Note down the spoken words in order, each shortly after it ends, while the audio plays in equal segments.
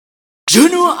You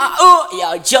know,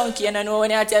 yo, Djjunky, and I know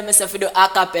when I tell myself to do a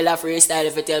cappella freestyle,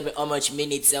 if you tell me how much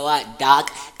minutes or what, dog.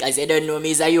 Cause you don't know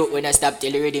me as a youth when I stop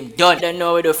till the rhythm done. You don't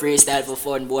know we do freestyle for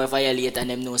fun, boy, violate, and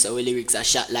them know so we lyrics are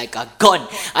shot like a gun.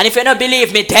 And if you don't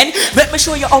believe me then, let me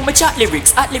show you how me chat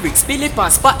lyrics, at lyrics, Billy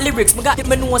Pan, spot lyrics. Me got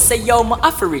the know say yo, my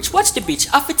afro rich. Watch the bitch,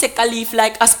 I fi take a leaf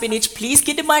like a spinach. Please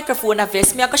give the microphone a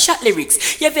vest, me I go shot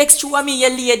lyrics. You vex true me, your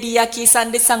lady, a kiss,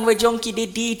 and the song with Djjunky, the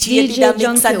DJ, did a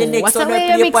mix, and the next one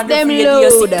I play upon the radio.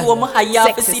 Sit to my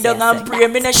high for sit down and pray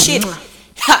me no shit.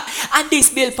 Ha! And this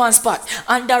bill pan spot.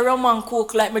 And the rum and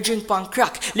coke like me drink pan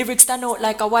crack. Lyrics stand out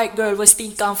like a white girl with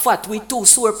stink and fat. With two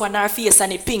sore on her face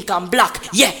and it pink and black.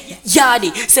 Yeah,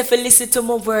 yardy. Say if you listen to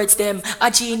my words them. A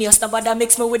genius, nobody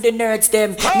mix me with the nerds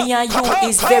them. Me and you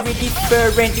is very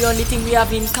different. The only thing we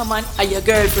have in common are your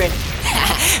girlfriend.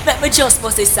 Let me just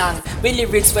bust a song. My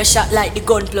lyrics were shot like the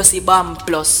gun plus the bomb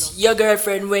plus. Your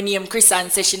girlfriend when named Chris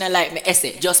and say she not like me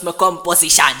essay. Just my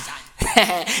composition.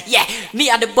 Yeah, me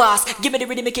and the boss. Give me the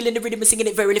rhythm, me killing the rhythm, me singing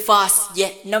it very fast.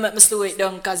 Yeah, now make me slow it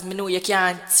down, cause me know you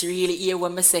can't really hear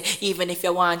what me say. Even if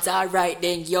you want, alright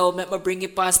then, yo, make me bring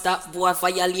it past that boy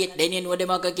violate. Then you know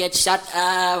them are gonna get shot.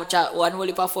 Chat one whole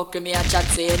heap of fuck with me and chat,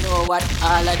 so you know what,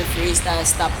 all of the freestyle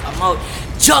stop, I'm out.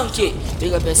 Djjunky,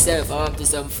 big up yourself, I'm up to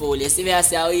some fool. You see me, I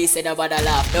say how he said about a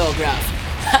laugh, no graph.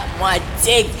 My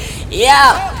thing,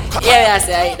 yeah, I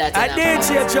say I hate that. I did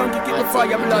see a Djjunky get the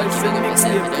fire blood, sing the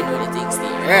Mixtape. I know the things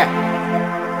there. Yeah.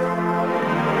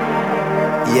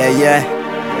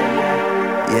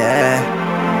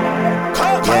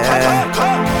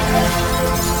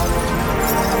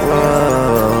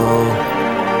 Whoa.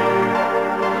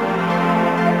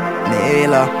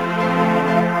 Nila,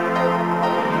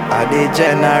 I the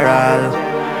general,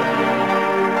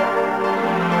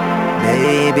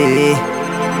 baby.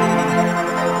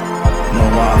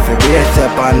 Want to brace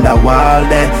up on the wall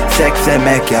there. Sexy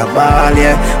make you ball,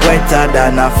 yeah. Wetter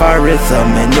than a forest, so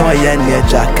me know your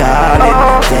nature calling.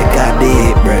 Take a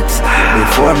deep breath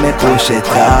before me push it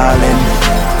all in.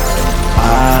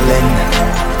 All in.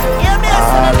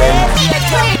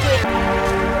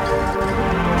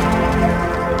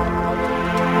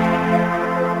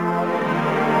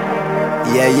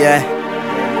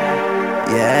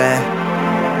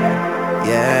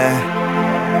 Yeah.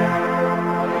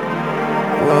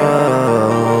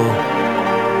 Whoa,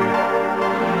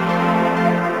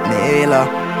 Nila,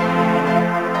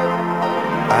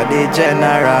 I the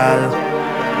general,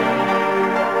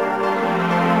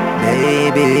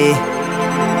 baby.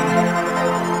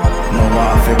 No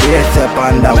want to brace up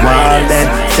on the wall then.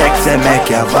 Sexy make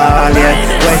you ball, yeah.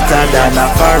 Wetter than a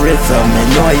forest, so me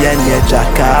know your nature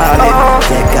calling.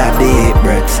 Take a deep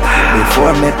breath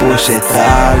before me push it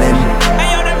all in.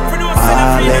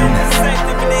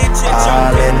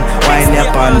 All in, wind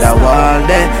up on the wall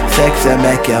then. Sexy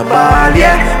make you ball,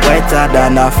 yeah. Wetter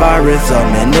than a forest, so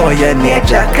me know your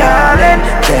nature calling.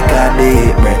 Take a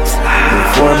deep breath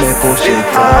before me push it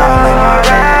all in.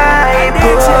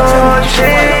 Push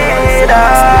it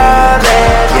all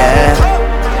in. Yeah.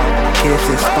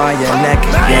 Kisses on your neck,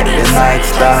 get the night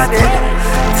started.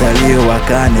 Tell you I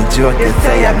can't joke, you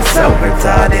say I'm so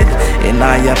retarded. In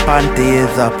all your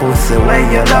panties a pussy where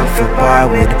you love to par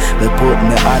with. Me put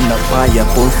me on the fire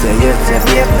pussy, you say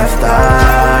babe me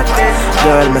start.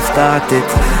 Girl me start it,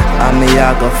 and me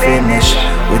I go finish.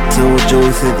 With two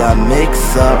juices I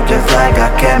mix up just like a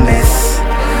chemist.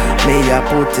 Me I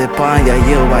put it on you,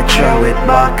 you I throw it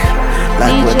back.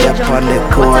 Like we're up on the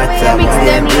court, and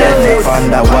we're blending on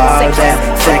the wall then.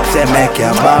 Sexy make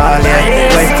you ball, yeah.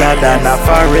 Wetter than a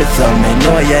forest, so me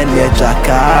know your nature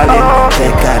calling.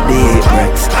 Take a deep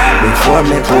breath before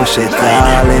me push it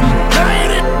all in.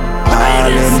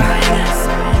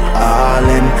 All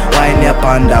in, wind up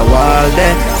on the wall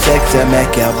then. Sexy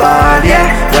make you ball,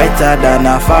 yeah. Wetter than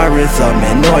a forest, so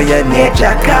me know your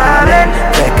nature calling.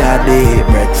 Take a deep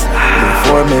breath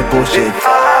before me push it.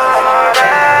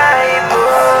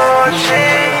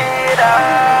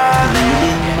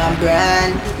 Leading my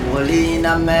brand, holding a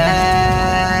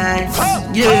man.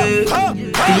 Yeah,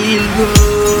 feel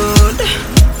good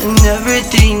and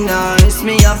everything nice.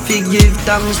 Me have to give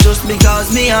thanks just because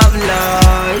me have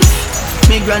life.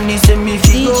 Me granny say me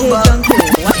feel go back.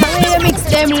 What a way to mix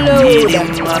them load.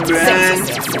 Leading my brand,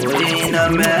 holding a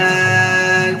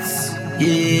man.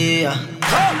 Yeah.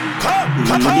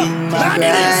 Leading my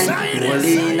brand,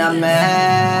 holding a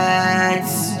man.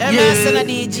 Yeah,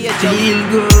 feel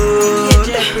good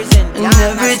and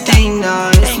everything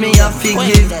nice. Me have to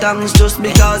give thanks just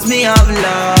because me have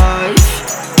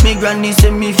life. Me granny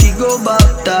say me fi go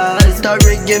baptized. The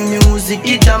reggae music,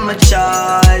 it a my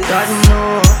child. God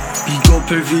know. Pick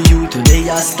up every you today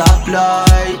a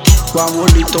stoplight. One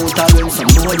hold it out and when some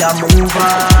boy a move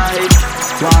right.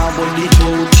 One hold it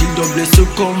out till the bless you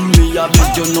come. Me a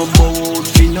beg you no bout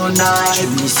fi no night.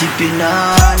 Me sipping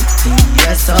on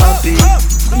V.S.O.P,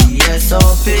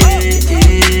 V.S.O.P.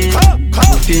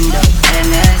 Whooping that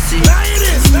NSC,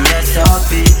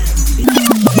 V.S.O.P.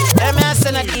 I'm a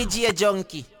son of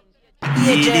Djjunky.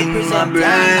 Leading my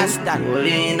brand,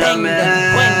 holding a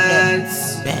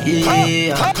mess.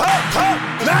 Yeah.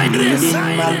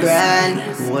 Leading my brand,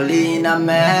 holding a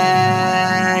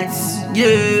mess.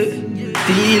 Yeah.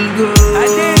 Feel good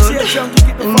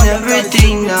and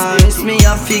everything nice. Me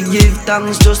have to give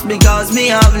thanks just because me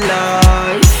have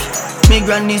life. Me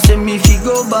granny say me fi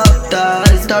go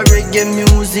baptized. The reggae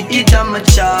music, it a my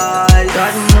child.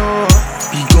 God know.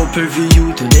 Pick up every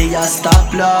you today a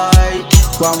stoplight.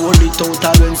 One hold it out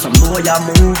and when some boy a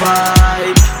move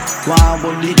vibe. One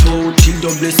hold it out till the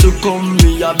bless you come.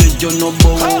 Me a beg you no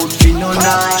bout fi no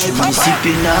night. Me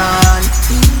sipping on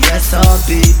V.S.O.P,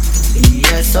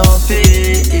 V.S.O.P.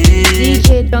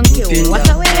 Djjunky, what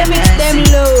a way to mix them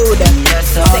load.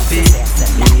 V.S.O.P,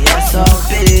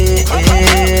 V.S.O.P.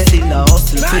 Still a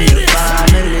hustle for the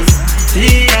family.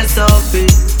 V.S.O.P,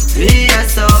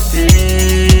 V.S.O.P.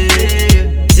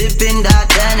 Sipping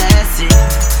that NSC.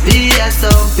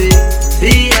 V.S.O.P,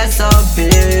 V.S.O.P.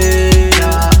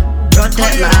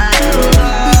 Protect my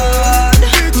road.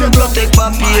 Me protect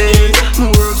papi, me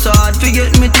work so hard to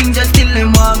get me things just till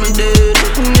them want me dead.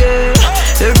 Yeah.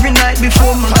 Every night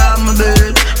before me go to my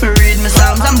bed, me read my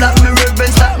psalms and block me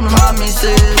reverence like my mommy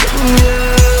said.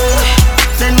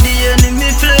 Yeah. Then the enemy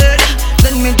fled.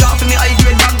 Then me drop me high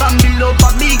grade back and build up a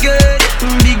big head.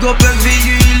 Big up every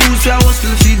year lose, I was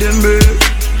still feed them bird.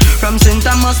 From St.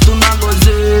 Thomas to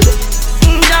Nagozed.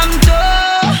 Damn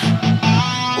tough.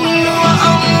 We know I'm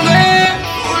hungry.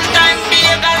 Full time big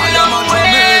and long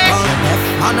way.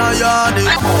 And I yard it,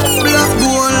 black,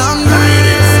 gold and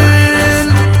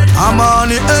green. I'm on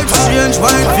the exchange,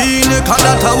 white V-neck, and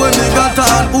that's how me got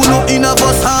on. Who no in a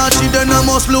Versace, then I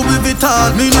must Louis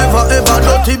Vuitton. Me never ever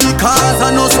dirty because I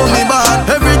know so me bad.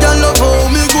 Every girl love how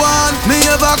me go on, me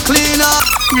ever clean up.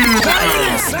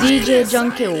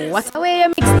 Djjunky, what a way to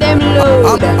mix them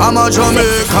load. I'm a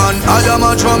Jamaican, I am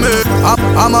a Jamaican.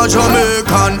 I'm a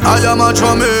Jamaican, I am a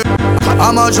Jamaican.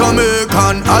 I'm a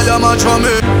Jamaican, I am a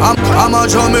Jamaican. I'm a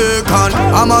Jamaican,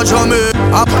 I'm a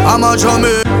Jamaican. I'm a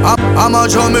Jamaican, I'm a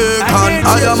Jamaican.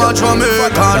 I am a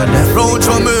Jamaican, proud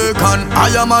Jamaican.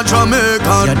 I am a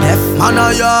Jamaican. Man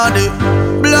a yardy,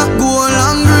 black, gold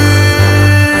and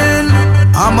green.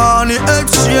 I'm on the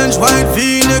exchange, white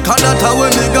V-neck, and that's how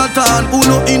me got on. Who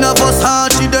no in a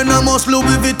Versace, then I must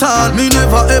Louis Vuitton. Me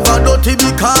never ever dirty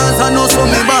because I know so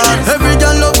me bad. Every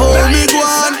girl love how me go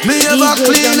on, me ever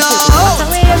clean out.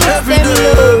 Every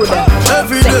day,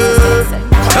 every day,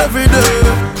 every day.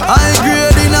 I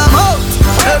grade in a mouth.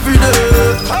 Every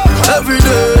day, every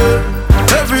day,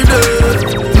 every day.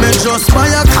 Me just buy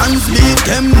a cans, beat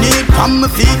them need on my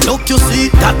feet. Look you see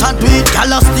that I do it,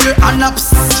 gal a steer and ups.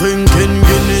 Drinking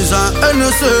Guinness and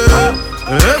NSA.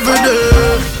 Every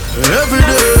day, every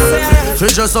day.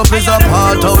 Fish us up is a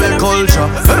part of our culture.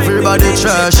 Everybody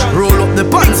trash. Roll up the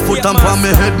pants, put them on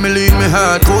my head, me lean me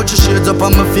heart. Coach shades up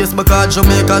on my face because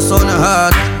Jamaica sun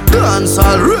hot.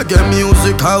 Dancehall, reggae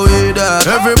music, how we that.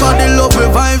 Everybody love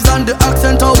the vibes and the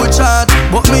accent how we chat.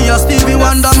 But me a Stevie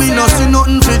Wonder, me no see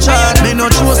nothing for chat. Me no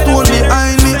show stone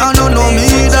behind me, I don't know me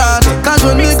that. Cause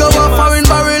when me go a foreign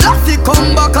barrel, I see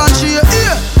come back and cheer.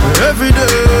 Yeah. Every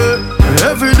day,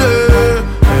 every day,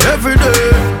 every day.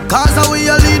 Cause how we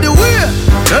a lead the way.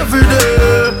 Every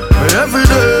day, every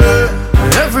day,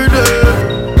 every day.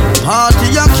 Party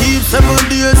a keep 7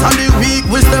 days and the week.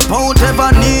 We step out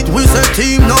ever need. We say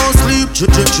team no sleep.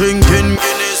 Drinking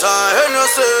Guinness and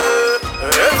Hennessy.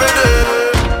 Every day.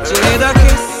 She need a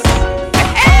kiss.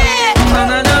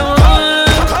 Another one.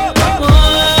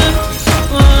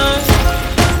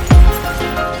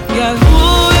 Girl,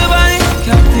 move your body,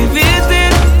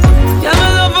 captivated. Girl, I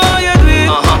love how you do it.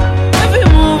 Every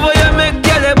move how you make,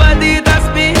 girl, your body that's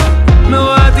me. Me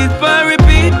want it for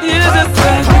repeat. You just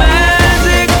like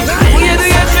magic. When you do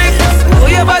your trick,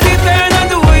 when your body turn and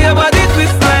the way your body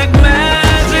twist like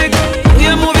magic. When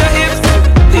you move your hips,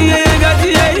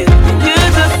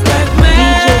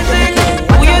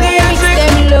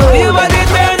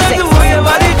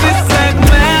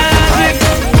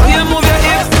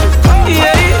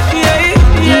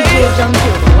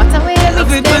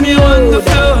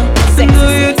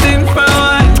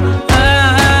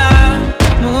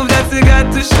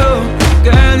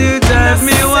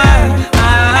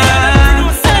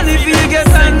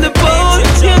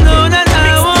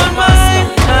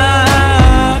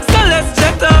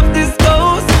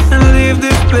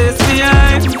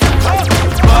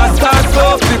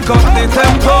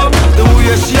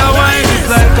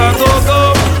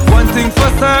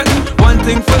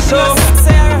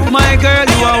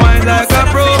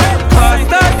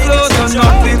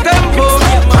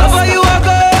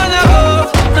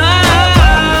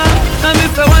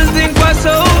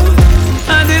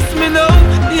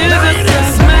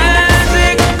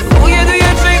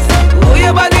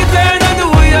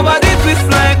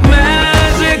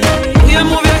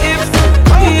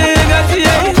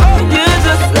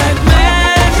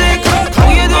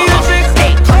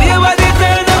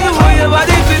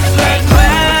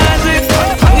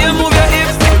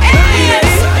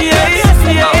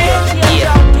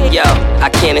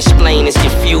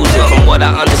 what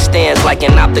I understand's like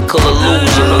an optical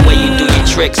illusion. The way you do your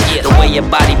tricks, the way your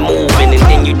body moving, and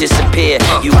then you disappear.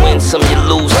 You win some, you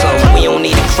lose some. We don't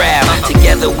need a crowd,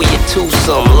 together we a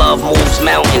twosome. Love moves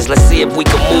mountains, let's see if we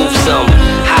can move some.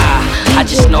 I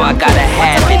just know I got a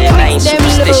habit, and I ain't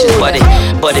superstitious, but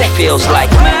it feels like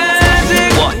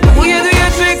magic. What? Will you do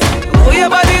your trick? Will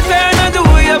your body turn and the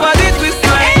way your body twist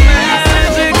like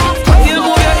magic? You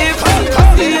move your hips, you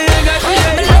got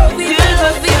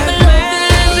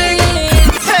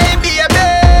Hey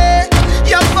baby,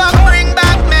 your fuck bring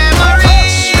back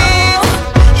memories.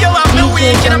 You have me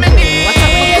weak and I'm in need.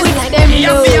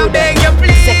 You feel beg you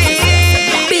please.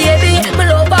 Baby, me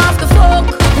love off the fuck.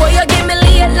 Boy, you give me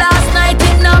late last night,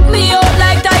 it knocked me out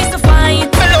like dice to fight.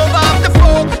 Me love off the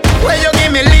fuck. Well you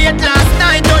give me late last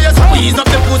night, oh you squeeze up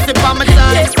the pussy for my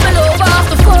side. Yes, me love off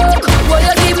the fuck. Boy,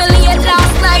 you give me late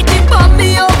last night, it pump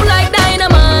me up like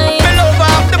dynamite. Me love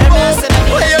off the fuck.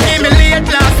 Well you give me late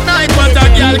last night, but a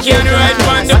girl can ride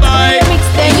on the bike.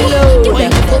 You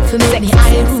wake up for me,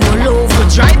 I roll over.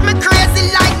 Drive me crazy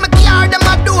like my car, them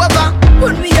a Dover.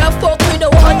 When we are fuck, we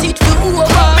don't want it to over.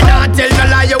 Me not tell no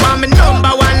lie, you want me number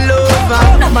one lover.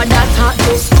 Number that hot,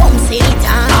 just come say it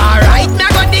on. Alright, me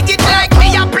go dig it like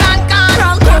me a plant can.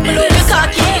 From purple over the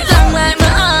cocky, long like my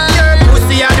arm. Your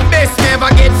pussy are the best, never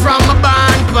get from a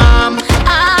band palm.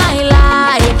 I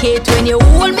like it when you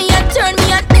hold me and turn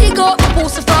me and dig up my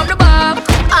pussy from the back.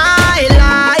 I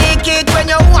like it when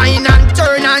you whine and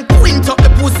turn and quint up the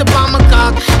pussy from my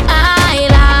cock. I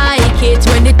like it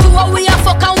when the two of we a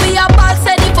fuck and we a ball,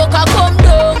 say the fucker come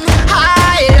down.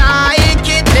 I like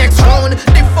it next round,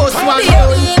 the first one Baby, down.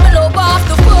 me love off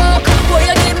the fuck. Boy,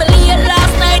 you give me late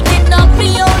last night, it knocked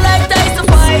me out like dice to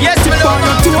fight. Yes, me love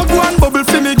Fire to a one bubble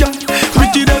for me, girl.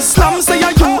 Wickedest slam say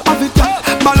you have it, girl.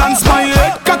 Balance my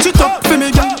head, catch it up for me,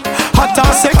 girl. Hot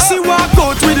and sexy, walk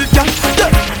out with it, girl.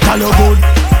 Girl you good,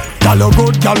 girl you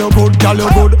good, girl you good, girl you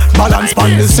good. Balance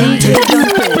pan the center.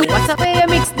 What's up where you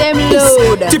mix them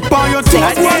load? Tip on your toe,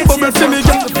 one bubble for me,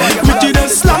 girl.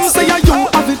 Wickedest slam say you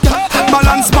have it, girl.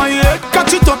 Balance my head,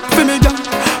 catch it up for me, girl.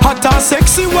 Hot and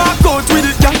sexy, walk out with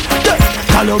it, girl.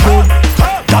 Girl you good.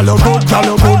 Girl you good, girl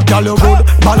you good, girl you good.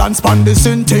 Balance pan the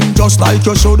same thing just like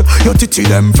you should. Your titty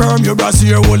them firm, your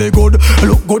brassiere holy good.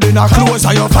 Look good in a clothes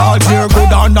and your fault here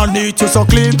good. Underneath you so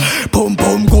clean, pum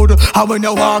pum good. And when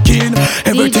you walk in,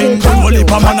 everything good. Only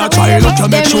pa man a try look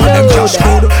to make sure them cash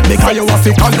good. Because you have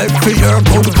to collect for your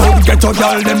good good. Get your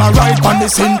girl them a right pan the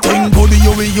same thing good.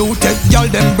 You take girl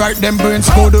them bright them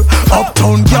brains good.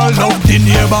 Uptown girl love the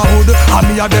neighborhood. And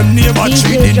me a them neighbor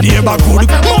treat the neighbor good.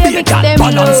 Be a cat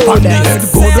balance pan the head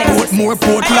good. Portmore,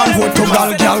 Portland,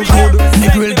 Portugal, gal good.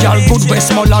 Negril, gal good.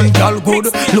 Westmoreland, gal good.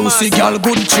 Lucy, gal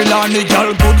good. Chilani,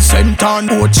 gal good. St. Anne,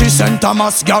 Ochi, St.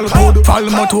 Thomas, gal good.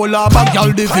 Falmouth,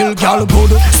 gal Deville, gal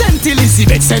good. St.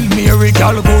 Elizabeth, St. Mary,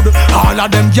 gal good. All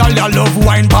of them gal, ya love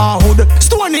wine bar hood.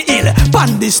 Stony Hill,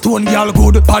 Pandy Stone, gal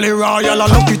good. Pally Royal,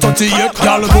 Lucky 38,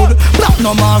 gal good.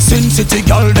 Platinum, Sin City,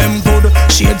 gal them good.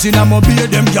 Shades in a mobile,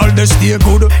 them gal they stay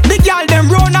good. The gal them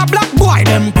run a black boy,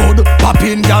 them good.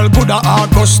 Poppin' gal good,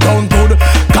 August town good.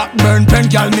 Cockburn pen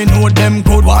gal me know them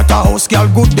good. Waterhouse gal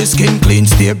good, the skin clean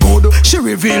stay good. She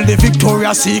reveal the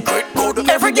Victoria's Secret good.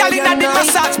 Every gal in the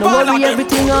massage parlor. Worry,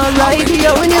 everything alright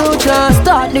here when you just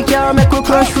start the car, make we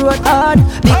crush road hard.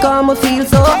 Because I feel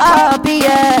so happy,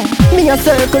 yeah. Me a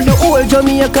circle the whole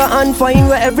Jamaica and find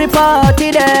where every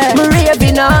party there. Me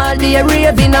raving all day,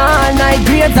 raving all night.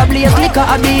 Grades a blaze, liquor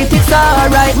a beat, it's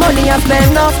alright. Money I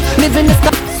spend enough, living the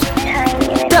sky.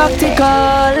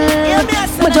 Tactical,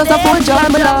 me just a full joy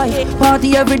my life.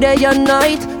 Party every day and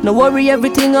night. No worry,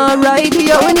 everything alright.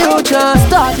 Yeah, when you just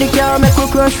start the car, make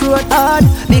we crush road hard.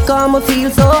 Because I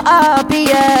feel so happy,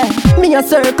 yeah. Me a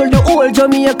circle the whole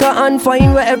Jamaica and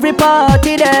find where every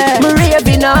party there. Me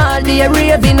raving all day,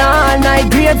 raving all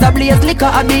night. Grades a blaze,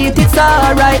 liquor a beat, it's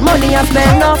alright. Money I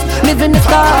spend enough, living the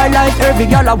starlight. Every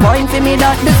girl a wine for me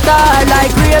that the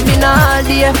starlight. Raving all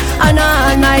day and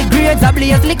all night. Grades a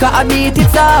blaze, liquor a beat,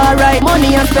 it's alright.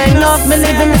 Money I spend enough, me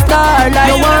live in the starlight.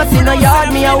 No one in a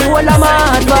yard, me a whole a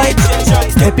mad vibe.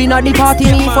 Step in at the party,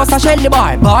 me first a shell the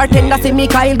bar. Bartender see me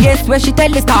Kyle, guess where she tell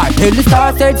the star. Tell the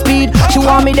star said speed, she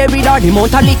want me there with her. The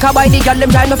amount of liquor by the girl, them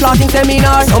try me flossing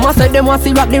seminar. Some a said them want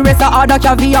see rock, the rest of other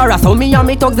caviar. So me and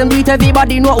me thugs, them do it,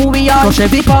 everybody know who we are. Crush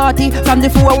every party, from the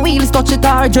four wheels, touch it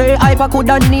hard. J hyper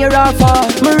coulda near or far.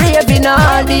 Me raving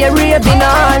all day, raving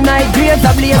all night. Grades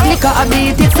a blaze, liquor a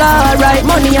beat, it's alright.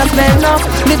 Money I spend enough,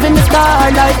 living the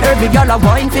starlight. Every girl a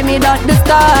wine for me that the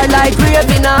starlight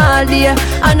raving all day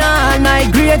and all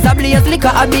night. Grades a blaze,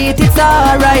 liquor a beat, it's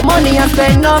alright. Money I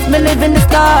spend off, me live in the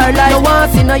starlight. No one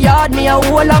in a yard, me a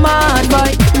whole a man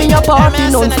boy. Me a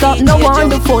party non-stop, no one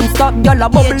the fun stop. Y'all a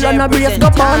bubble and a brace, go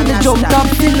on the jump top.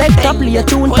 Select a play a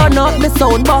tune, turn up the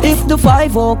sound box. If the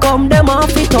 5-0 come, them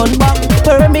off it on back.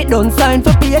 Permit don't sign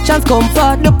for pay chance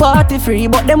comfort. The party free,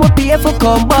 but them will pay for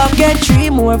come back. Get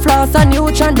 3 more floss and you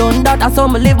and done that. That's how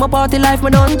me live my party life, me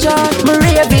don't charge. Me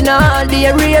raving all day,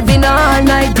 raving all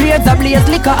night. Grades a blaze,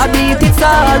 liquor a beat, it's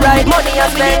alright. Money I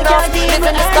spend off, live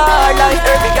in the starlight.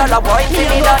 Every girl a boy, see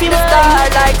me that in the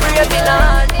starlight. Raving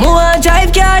all day. More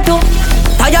drive car too.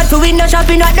 Tired to window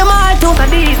shopping at the mall too. A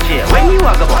DJ, when you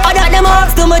walk about I got them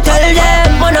off to me tell them.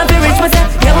 Wanna be rich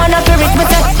myself, yeah wanna be rich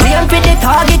myself. Claim for the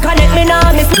target, connect me now,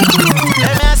 miss me.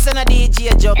 Let me send a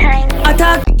DJ job.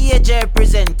 Attack, DJ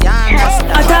present, ya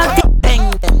understand? attack, Bang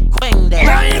them, quang them.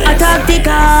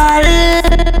 tactical.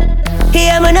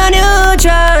 Here man a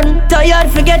neutron. Tired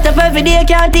forget up every day,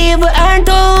 can't even earn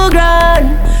 2 grand.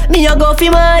 Me a go fi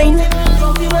mine.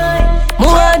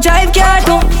 More drive car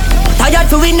too. Tired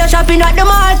to window shopping at the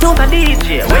mall too. a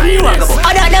DJ, when you walk about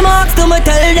I got them off to me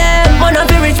tell them. Wanna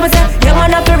be rich myself, yeah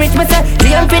wanna be rich myself.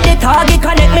 Claim for the target,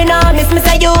 connect me now, miss me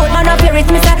say you. Wanna be rich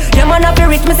myself, yeah wanna be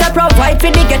rich myself. Provide for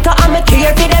the ghetto, I'm a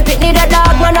care for the pitney the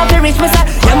dog. Wanna be rich myself,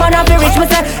 yeah wanna be rich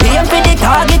myself. Claim for the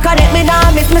target, connect me now,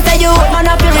 miss me say you.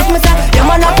 Wanna be rich myself, yeah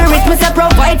wanna be rich myself.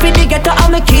 Provide for the ghetto,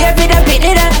 I'm a care for the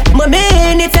pitney the. My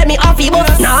man, it tell me off the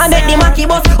bus. Now I make the Mackie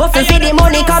bus. Hustle for the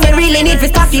money, cause me really need to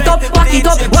stack it up, back it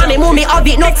up. Want me move me a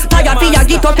bit nuts. Tired for ya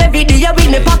get up every day with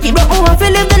me pocket. But I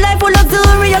feel live the life full of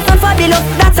luxurious and fabulous.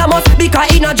 That's a must, because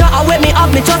in a jar away me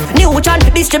have me trust. New chant,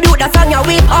 distribute the song ya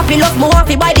with happy love. More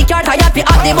happy buy the car, tired for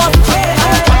at the bus.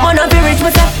 Wanna be rich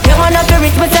myself, yeah wanna be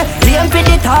rich myself. Claim for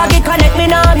the target, connect me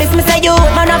now, miss me say you.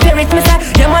 Wanna be rich myself,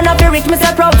 yeah wanna be rich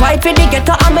myself. Provide for the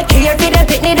ghetto, I'm a care for the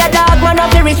pitney the dog. Wanna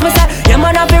be rich myself, yeah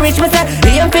wanna be rich myself.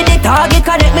 Claim for the target,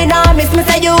 connect me now, miss me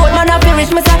say you. Wanna be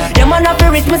rich myself, yeah wanna be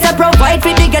rich myself. Provide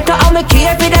for the ghetto, I'm a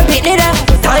care for the pitney the.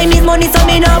 Time is money, so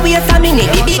me now waste a minute.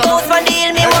 The big house for deal,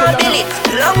 me want bill it.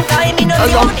 Long time, me no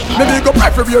money. Me big up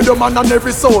every radio man and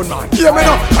every sound man. Yeah me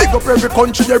no big up every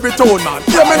country, every town man.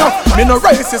 Yeah me no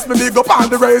racist, me big up all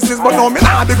the racists, but no me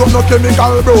nah big up no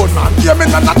chemical brown man. Yeah me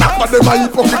no attack but them a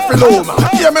hypocrite below man.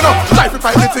 Yeah me no try to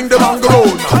fight the thing them on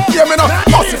ground man. Yeah me no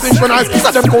must think when I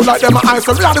say them cold like them a ice,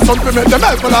 so we are the sun to make them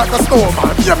melt like a snow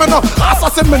man. Yeah me no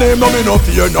assassin me name, no me no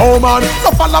fear no man. No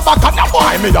follow back at the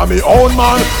boy, me a me own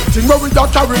man. Thing where we a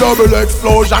carry double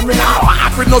explosion. Me nah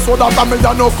walk with no soda and me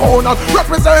a no cone.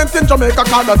 Representing Jamaica,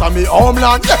 cause that's a me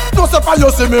homeland. Yeah, no say for you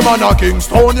see me man a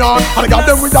Kingstonian. And I got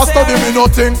them with a study me no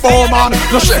think for man.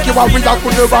 No shake you what we a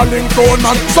could never link down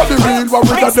man. So the real what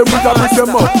we got them with a pick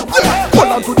them up. Yeah,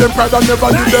 hold on to them pride and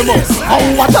never leave them up.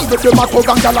 Oh, I tell them a talk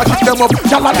and gyal a kick them up.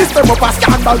 Gyal a list them up, a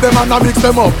scandal them and a mix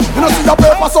them up. You know see a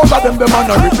paper sound of them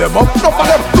and a rip them up. No for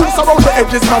them loose around the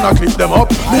edges man a clip them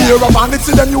up. Me hear a vanity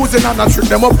see them using and a trick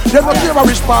them up. They no care a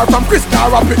rich bar from Chris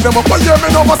Car a pick them up. But yeah me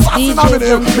no assassin a me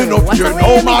name. Me no fear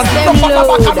no man. No follow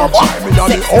back and no boy me a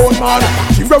me own man.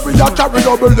 King where we a carry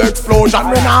double explosion.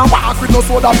 Me nah walk with no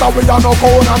soda that we a no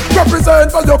corner.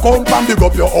 Represent where you come from, big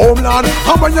up your homeland.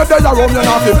 And when you're there around you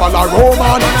not fi follow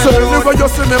Roman. So anywhere you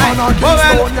see me man a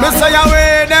Kingstonian. Me say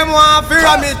away them want fi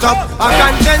ram it up. A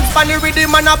conscience funny with the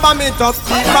man a bomb it up.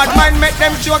 Keep bad mind make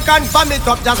them choke and bomb it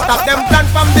up. Just stop them plan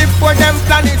from before them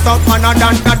plan it up. And a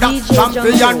dan da da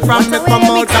champion from me come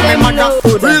out and me mother.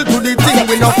 Real to the thing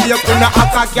we no fear to no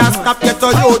hacker can't stop you to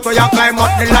you to you climb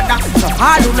up the ladder.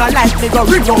 All who no like me go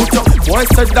ring out you. Boy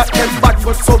said that them bad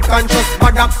but subconscious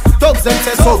mother. Thugs them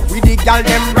say so we the gal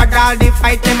them brother. All the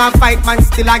fight them a fight man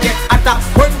still a get hotter.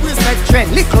 When we say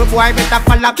trend little boy better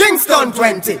follow Kingston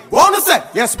 20. Wanna say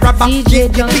yes brother.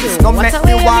 Keep the peace no make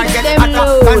me war get hotter.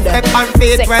 Can step and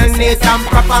faith well neat and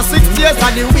proper. 6 years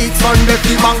of the week Sunday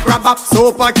team and grab up.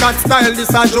 Super cat style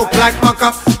this a joke like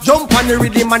maca. Jump on the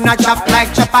rhythm and a chop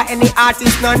like chopper. Any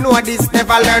artist no know this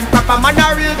never learn proper. Man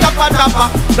a real topper.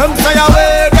 Them say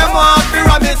away them want to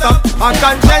ram it up. A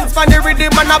conscience for the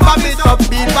rhythm and a bomb it up.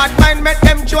 Beat bad mind make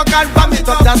them choke and bomb it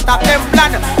up. Just stop them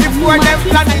plan before them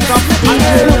plan it up.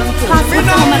 Right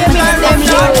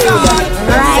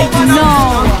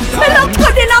now me look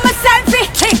good in my selfie.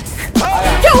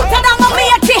 Cuter than my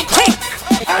matey.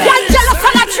 Y'all jealous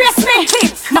and a trace me.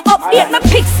 Now update my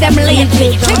pics them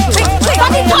lately.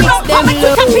 Body turn up for me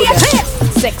to page.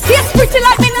 Face pretty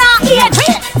like me now age.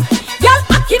 Y'all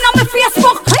acting on my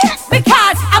Facebook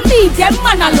because I need them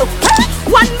man a look.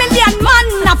 1 million man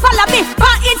a follow me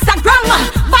on Instagram.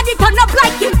 Body turn up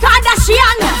like Kim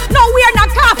Kardashian. No we're not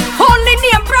calf, only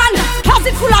name brand.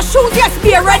 Closet full of shoes, yes,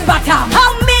 wear red bottom.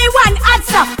 How me one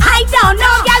answer? I don't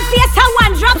know. Girl face a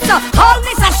one drop so. Hold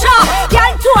me so show.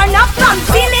 Girl torn up from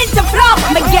ceiling to floor.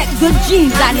 Me get good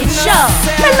jeans and it show.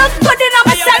 Me look good in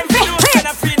my selfie.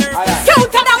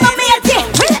 Cuter than my matey.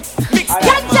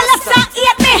 Girl jealous and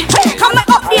hate me. Come and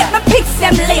update my pics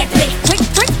them lately.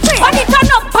 When it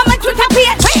turn up on my Twitter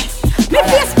page. Me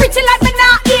face pretty like me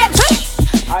now age.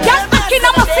 Girl acting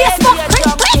on my Facebook.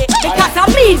 Because I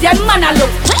me them man I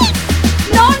look.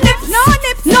 No lips, no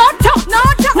lips, no tongue, no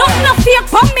tongue. No fake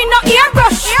for me, no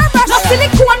airbrush. No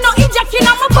silicone, no injecting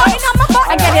on my butt.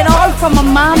 I get it all from my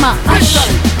mama.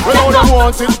 We know them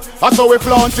want it, that's how we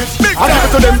flaunt it. I give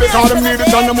it to them because them need it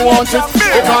and them want it.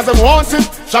 Because them want it,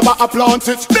 Shabba I plant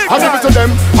it. I give it to them,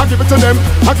 I give it to them,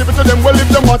 I give it to them. Well if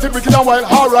them want it, wicked and wild,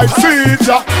 alright, see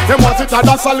ya. Them want it,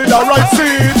 that's solid, alright,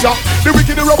 see ya. The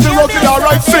wicked, the rough, the rugged,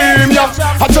 alright, see ya.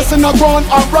 I just in a ground,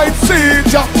 alright, see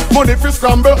ya. Money fi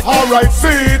scramble, alright,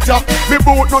 see ya. Me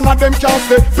boot, none of them can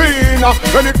stay pina.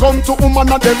 When it come to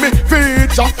woman, and them me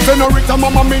feature. Senorita,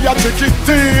 mama, me a chicky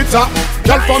teacher.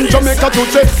 Girl from Jamaica to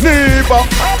Geneva.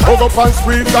 Over pan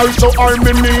street, I'll show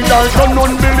army need. I'll show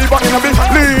non-believer in a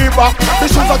believer. The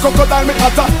shoes a crocodile, me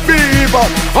at a beaver.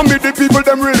 And me the people,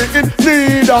 them really in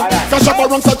need. Cash up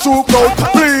around a true crowd,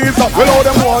 please. Well, all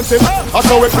them want it, that's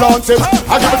how we plant it.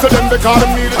 I give it to them because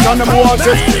them need it and them want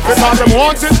it. Because them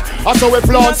want it, that's how we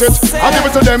plant it. I give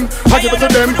it to them, I give it to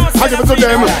them, I give it to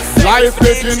them. Life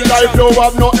making life don't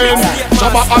have no end.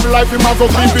 Shabba have life, him a go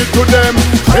give it to them.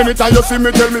 Anytime you see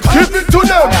me, tell me, give it to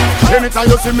them. Anytime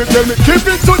you see me, tell me, give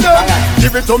it to them.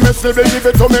 Give it to me, sibling, give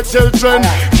it to me, children.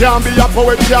 Can't be a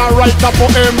poet, can't write a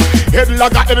poem. Head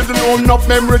like a head, don't enough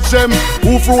memory gem.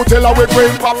 Who fruit tell her we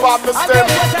going pop off the stem.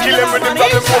 Kill him with him,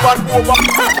 got him over and over.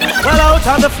 Well, out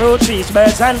of the fruit trees,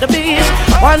 birds and the bees,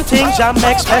 one thing Jah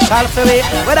make special for me.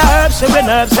 With the herbs, with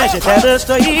herbs, vegetables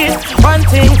to eat. One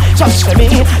thing just for me,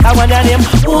 I want your name.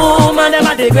 Woman, them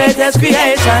are the greatest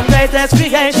creation, greatest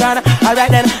creation.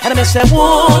 Alright then, and I say,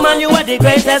 woman, you are the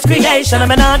greatest creation. I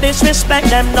mean, not disrespect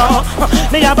them, no.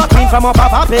 Me have a queen from up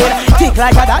a bed, thick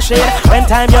like a dash it. When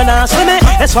time you not see me,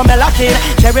 it's for me locking.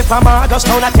 Cherry from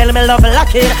Augustown, I tell me love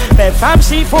locking. Bed from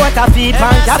C4, coffee,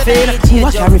 pan caffeine. Who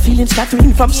I carry feelings,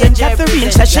 Catherine from St.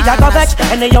 Catherine. Says she a go vex,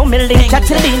 and the young me link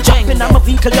Cataline. Jumping on my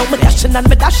vehicle, young me dashing and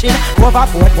me dashing.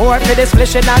 Overboard, more for this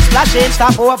splishing and splashing.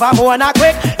 Stop over, more not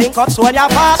quick. Link up so you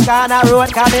fast, can a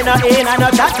road, coming in and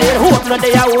no chatting. Hope no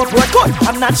day I hope road good,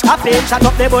 I'm not stopping. Shut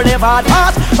up the boulevard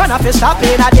fast, run up and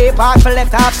stopping. A day park for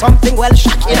left off something well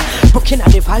shocking. Booking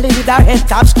at the valley with her head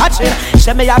top scratching.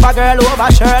 Say me have a girl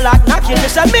over Sherlock knocking. Me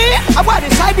say me, I want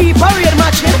this ID parade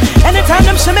matching. Anytime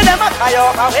them see me, them a fly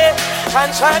off away.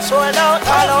 Concert sold out,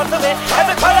 all out to me.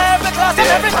 Every color, every class,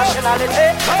 and every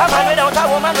nationality. A man without a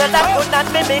woman, well that could not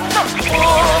be me. No,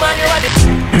 woman, you are the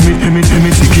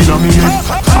me sick in me head.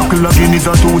 Uncle again is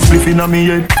a two spliff in me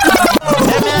head.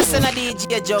 Let me listen to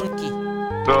Djjunky.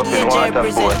 DJ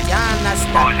present, you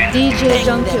understand?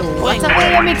 Djjunky, what's up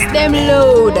when you mix them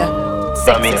load?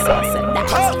 Sexy.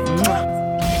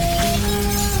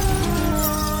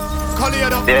 Yeah,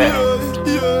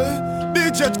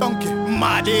 Djjunky,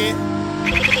 maddy.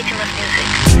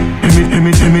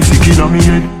 Me sick in me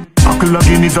head. Uncle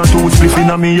again is a two spliff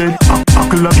in me head.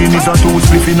 Uncle again is a two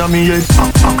spliff in me head.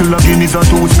 Uncle again is a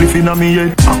two spliff in me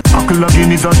head. Uncle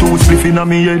again is a two spliff in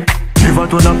me head. Never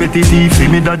turn a petit thief,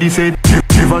 me daddy said.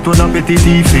 Never turn a petit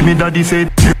thief, me daddy said.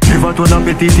 Never turn a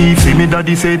petit thief, me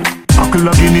daddy said. Uncle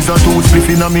again is a two spliff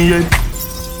in me head.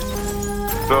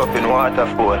 Grow up in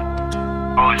Waterfall,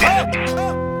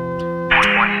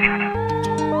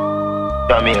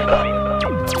 Jamaica.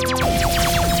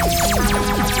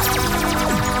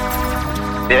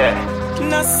 Yeah.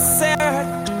 No sir,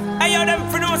 I hear them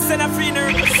pronouncing a free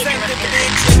nerve representing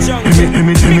Djjunky.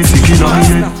 Me sick in me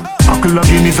head. Uncle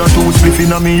again is a two spliff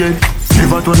in me head.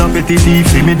 Never turn a petit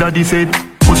thief, me daddy said.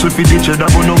 Hustle for the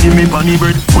cheddar, but no give me panny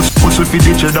bread. Hustle for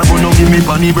the cheddar, but no give me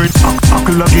panny bread.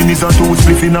 Uncle again is a two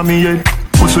spliff in me head.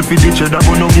 Hustle for the cheddar,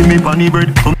 but no give me panny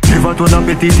bread. Never turn a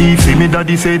petit thief, me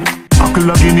daddy said. Uncle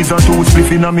again is a two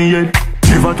spliff in me head.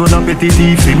 Never turn a petit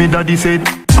thief, me daddy said.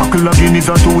 Uncle again is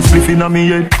a two spliff in me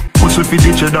head. Hustle for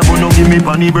the cheddar, but no give me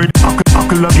panny bread.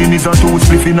 Uncle again is a two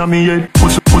spliff in me head.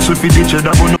 Hustle for the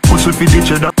cheddar, but no hustle for the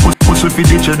cheddar. Hustle for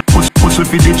the cheddar. Hustle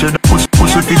for the cheddar.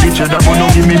 Hustle for the cheddar, but no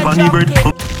give me panny bread.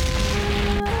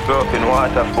 Grow up in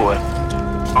Waterfall,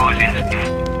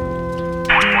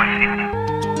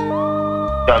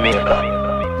 Jamaica.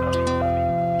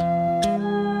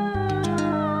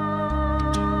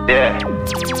 Yeah.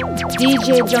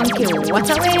 Djjunky, what's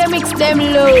up when you mix them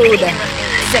load?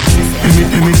 Sexy.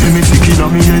 Me sick in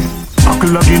me head.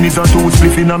 Uncle again is a two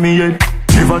spliff in me head.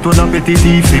 Never turn a petty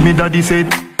thief, see me daddy said.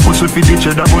 Hustle for the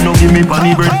cheddar, but no give me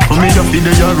panny bread. Me up the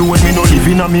day road, me no live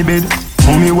in a me bed.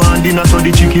 Me want dinner, so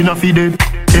the chicken a feed dead.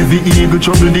 Every eagle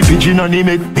trouble the pigeon and the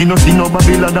meg. Me no see no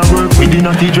Babylon that work with the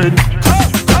natty dread.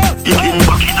 Kicking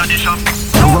back in the shop.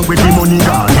 Now where the money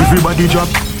gone, everybody drop.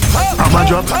 I'm a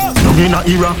drop, no in a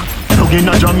Iraq. No in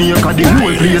a Jamaica, the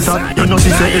whole place hot. You know see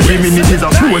say every minute is a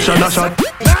potion a shot.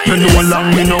 You know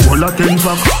long me no whole a 10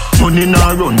 pack. Money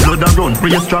nah run, blood a run,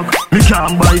 race track. Me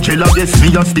can't buy gel, I guess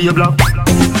me a stay black.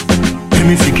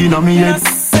 Me sick inna me head.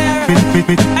 Me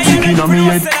sick inna me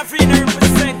head.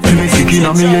 Me sick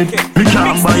inna me head. Me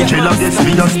can't buy gel, I guess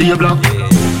me a stay black.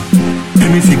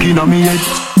 Me sick inna me head.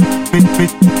 Me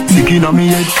sick inna me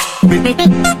head. Me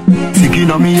sick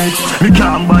inna me head. Me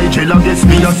can't buy gel, I guess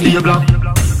me a stay black.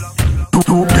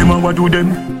 To them a what do them?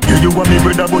 Yeah, you want me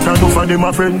brother, but I know for them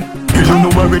a friend. Tell you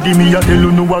know already, me a tell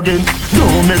you know again.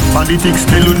 Don't make politics,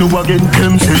 tell you know again.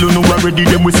 Them tell you know already,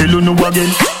 them we tell you know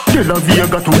again. Tell a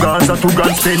Vega to Gaza to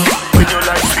Ganspen. When you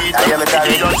like sweet, I am a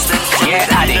daddy.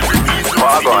 Yeah, Addy.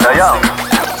 Walk on, yo.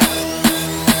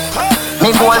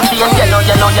 Me go and see and yellow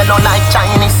like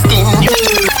Chinese skin.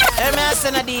 Hey, me a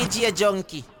send a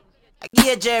Djjunky. I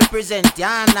Djj present, you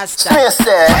understand? Yes,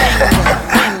 sir.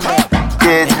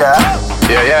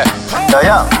 Yeah.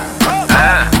 Yo.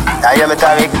 I am a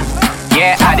Tariq.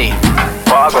 Yeah, Addy.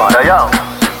 Walk on, yo.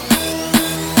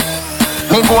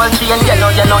 Me go and see and yellow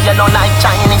like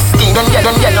Chinese skin.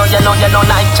 Yellow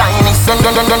like Chinese skin.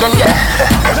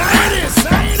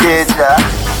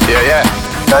 Yeah.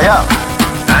 Yo.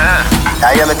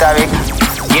 I am a Tariq.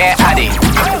 Yeah, Addy.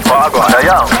 Walk on,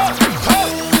 yo.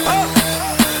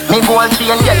 Me go and see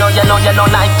and yellow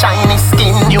like Chinese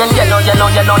skin. Yellow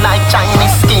like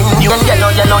Chinese skin. Yellow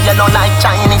like Chinese skin. Yellow like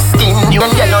Chinese skin.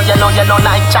 Yellow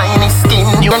like Chinese skin.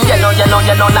 Yellow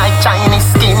like Chinese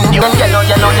skin. Yellow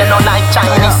like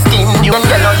Chinese skin. Yellow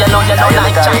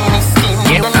like Chinese skin.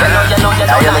 Yellow like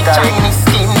Chinese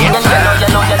skin. Yellow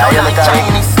like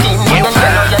Chinese skin. Yellow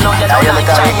like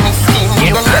Chinese skin.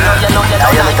 Yellow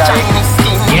like Chinese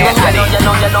skin.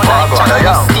 Yellow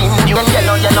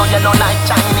like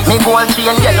Chinese. Me go and see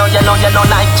and yellow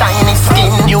like Chinese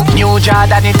skin. New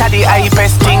Jordan, it a the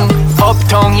hypest thing.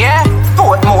 Uptown, yeah.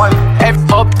 Portmore.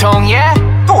 Uptown, yeah.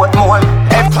 Portmore.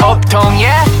 Uptown,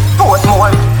 yeah.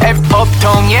 Portmore.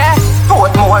 Uptown, yeah.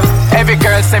 Portmore. Every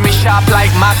girl say me sharp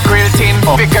like mackerel tin.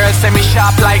 Every girl say me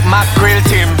sharp like mackerel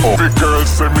tin. Every girl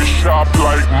say me sharp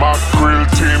like mackerel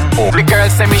tin. Every girl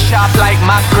say me sharp like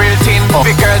mackerel tin.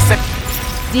 Every girl say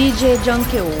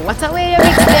Djjunky, what a way you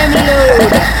mix them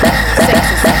load.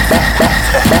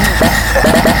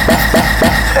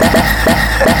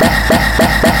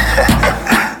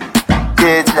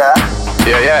 Sexy.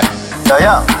 Yeah.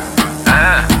 Yo.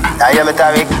 I am a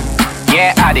Tariq.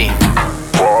 Yeah, Addy.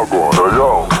 Walk on, yo.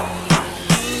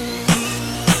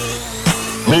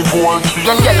 Me go and see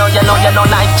and yellow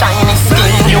like Chinese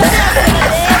skin. Yeah.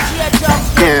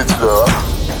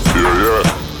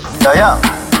 Yo.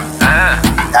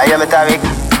 I am a Tariq.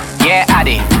 Yeah,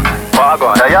 Addy. Walk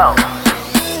on, yo.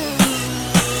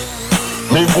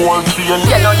 Me go and see and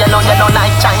yellow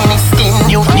like Chinese skin.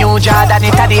 New Jordan,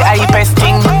 it a the hypest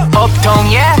thing. Uptown,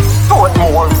 yeah.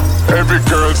 Portmore. every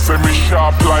girl say me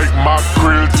sharp like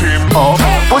mackerel tin.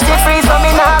 Pussy free so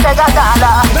me nah beg a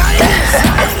dollar.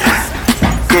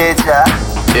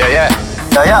 Yeah.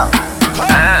 Yo.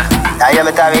 I am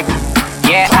a Tariq.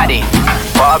 Yeah, Addy.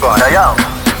 Walk on, yo.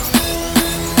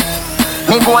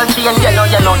 Me go and see and yellow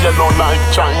like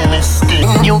Chinese skin.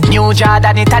 New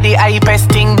Jordan, it a the hypest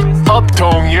thing.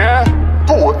 Uptown, yeah.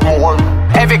 Portmore.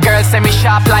 Every girl say me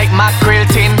sharp like mackerel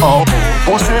tin.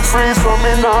 Pussy free so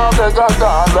me nah beg a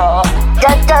dollar.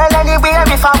 Get girl anywhere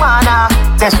if I wanna.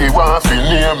 Say she want to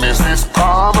name Mrs.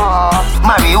 Palmer.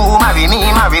 Marry who, marry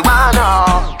me,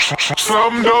 marijuana.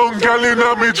 Slam down girl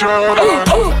inna me Jordan.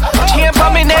 Chain for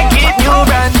me neck, it new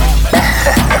brand.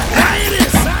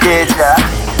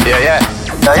 Yeah.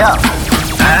 Yo.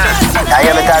 I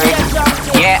am a Tariq.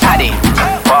 Yeah, Addy.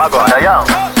 Walk on, yo.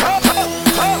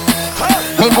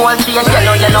 Me go and see and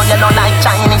yellow like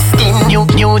Chinese skin.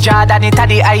 New Jordan, it a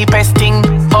the hypest thing.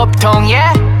 Uptown,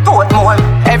 yeah. Portmore.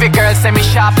 Every girl say me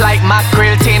sharp like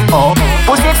mackerel tin.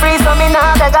 Pussy free so me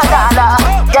nah beg a dollar.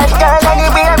 Get girl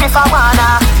anywhere if I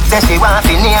wanna. Say she want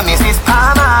to name Mrs.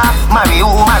 Palmer. Marry who,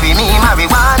 marry me,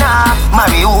 marijuana.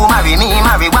 Marry who, marry me,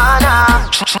 marijuana.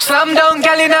 Slam down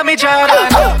girl inna me Jordan.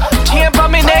 Chain for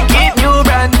me neck, it new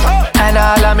brand. And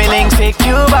all of me links say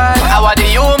Cuban. How are the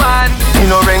human? Me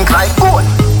no rank like gold.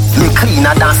 Me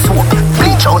cleaner than soap.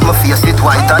 Bleach Watch out, my face it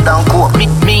whiter than coke.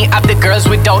 Me have the girls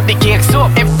without the cake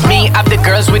soap. Me have the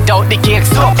girls without the cake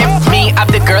soap. Me have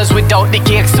the girls without the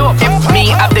cake soap. Me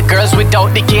have the girls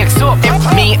without the cake soap.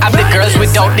 Me have the girls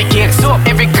without the cake soap.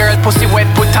 Every girl pussy wet,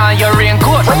 put on your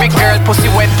raincoat. Every girl pussy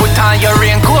wet, put on your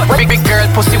raincoat. Big girl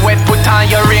pussy wet, put on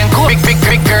your raincoat.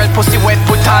 Big girl pussy wet,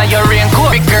 put on your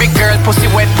raincoat. Big girl pussy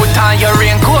wet, put on your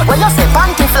raincoat. When you say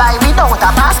panty fly without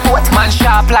a passport, man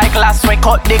sharp like glass, we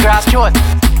cut the grass short.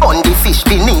 On the fish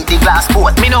beneath the glass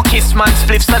boat. Me no kiss man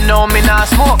spliffs, so no me nah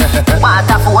smoke.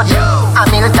 Waterford,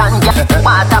 Hamilton,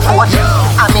 Waterford,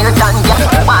 Hamilton,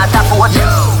 Waterford,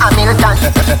 Hamilton,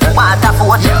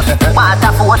 Waterford,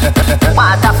 Waterford,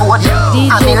 Waterford,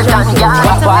 Hamilton,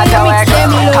 Waterworks,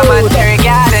 Commentary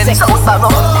Garden, South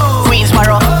Barrow,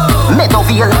 Queensborough,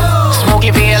 Meadowville,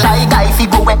 Smokyville. Shy guy fi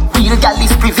go where real gal is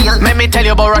prevail. Let me tell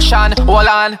you about Russian, hold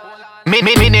on. Me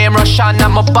name Russian,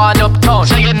 I'm a born uptown.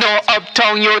 So you know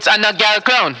uptown youths and a girl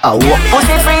clown.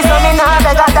 Pussy free so me nah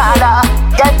beg a dollar.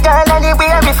 Get girl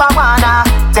anywhere if I wanna.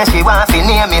 Say she want fi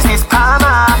name Mrs.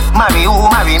 Palmer. Marry who,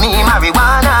 marry me,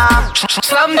 marijuana.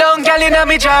 Slam down girl inna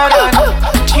me Jordan.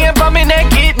 Chain from me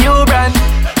neck, it new brand.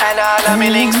 And all of me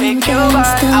links with Cuban.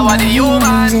 I want the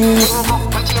human.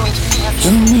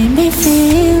 You make me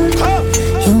feel,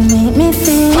 you make me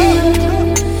feel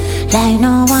like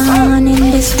no one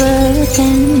in this world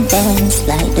can dance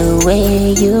like the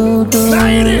way you do.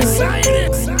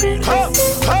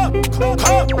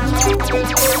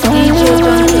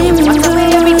 Djjunky, what the way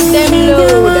you mix them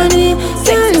load.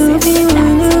 Sexy.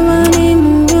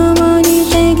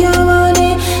 Shake your body,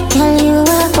 girl, you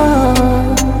are all.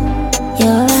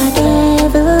 You're a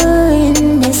devil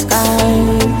in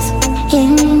disguise,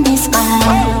 in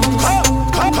disguise.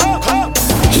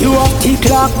 You have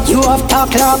T-clock, you have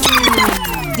talk-clock.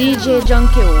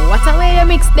 Djjunky, what a way you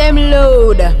mix them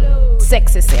load.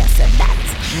 Sexy, say I said that.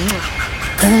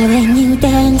 Girl, when you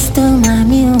dance to my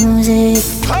music,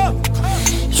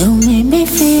 you make me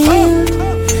feel,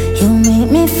 you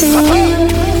make me feel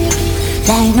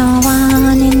like no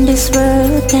one in this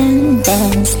world can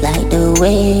dance like the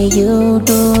way you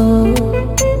do.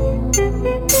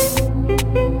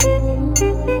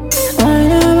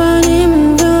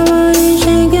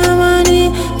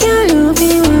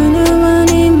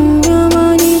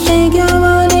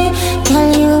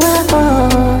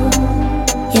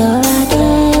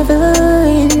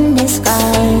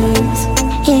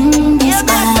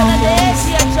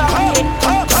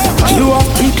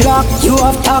 You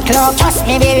have talk-clock. Trust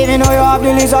me baby, me know you have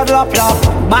the lizard lap-lap.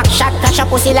 Back shot, catch a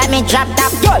pussy like me drop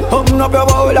top. Girl, open up your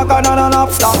bowl like a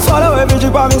non-stop stop. Swallow every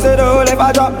drip and me say the whole if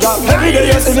I drop. Every day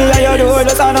you see me and you do it,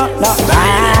 just a knock.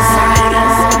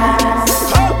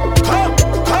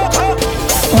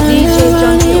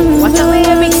 Djjunky, what a way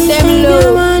you mix them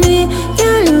load.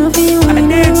 Djjunky,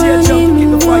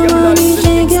 the fire blood.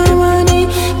 Shake your body,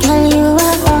 girl, you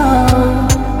are all.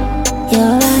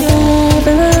 You're a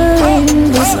devil in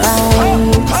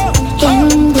disguise, in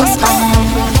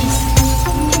disguise.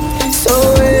 So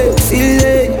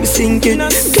silly, you sinking,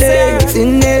 clear,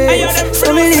 in there.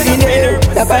 So me living there,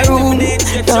 like a room.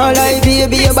 Don't lie,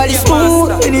 baby, your body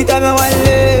smooth. Anytime I want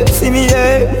live, see me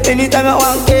there. Anytime I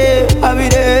want care, I'll be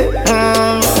there.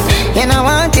 You know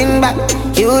one thing back,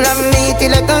 you love me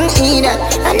till I can't eat that.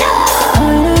 I know.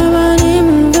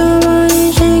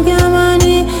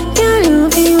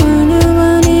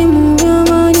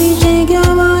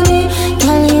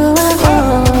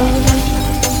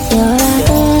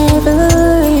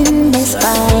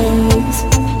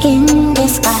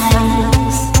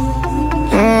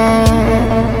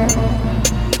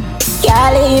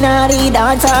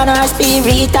 Dance on our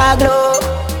spirit a glow.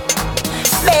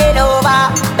 Bend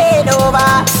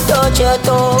over, touch your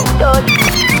toe, touch.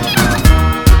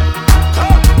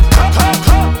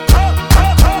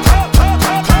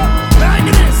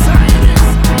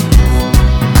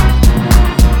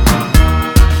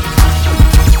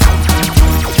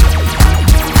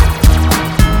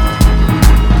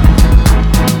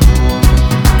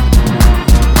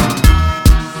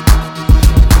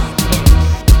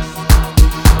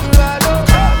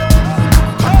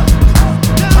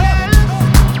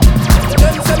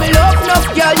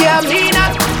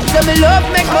 Me love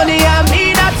make money, I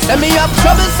mean that. Let me have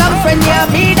trouble, some friend, yeah,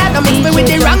 me that. Don't mix me with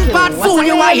the wrong part, fool,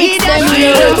 you are idiot.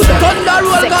 Thunder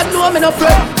roll, God know me no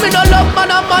friend. Me no love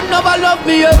man, a man never love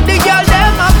me yet. The girl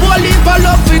them a bully for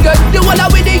love figure. The one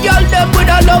with the girl them with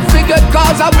a love figure.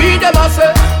 Cause I we them a say,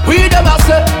 we them a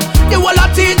say. The one a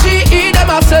TGE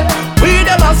them a say, we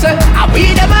them a say. I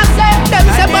we them a say. Them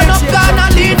say man up gone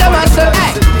and lead them a say.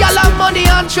 Hey, girl have money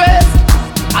and trace.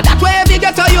 And that way every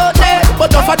get a youth there.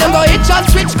 But enough of them go itch and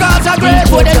switch cars are great.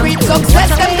 For them reach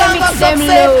success, them gang up success.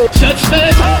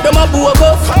 Judgment, them a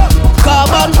bogus.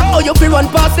 Carbon, oh you fi run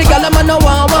past the gal, man no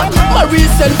want one. Marie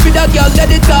selfie the gal,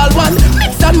 let it all one.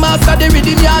 Mix and master the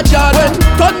rhythm, ya Jordan.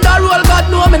 Thunder roll, God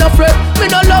know me no afraid. Me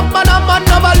no love man, a man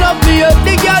never love me yet.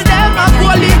 The gal them a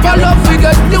go leave a love figure.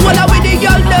 The one with the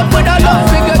gal them with a love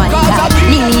figure.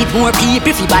 Me need more people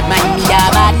fi bad mind me a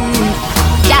bad.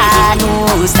 Yeah,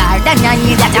 no star than I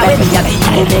need that when me a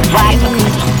people make one.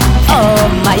 Oh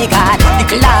my God, the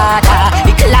clada.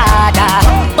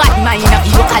 Bad mind a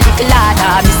you call the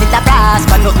clada. Me still a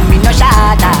prosper, nothing me no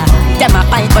shada. Them a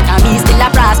fight but a me still a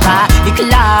prosper. The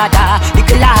clada.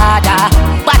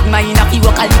 Bad mind a you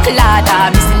call the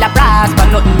clada. Me still a prosper,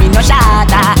 nothing me no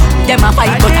shada. Them a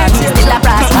fight but a me still a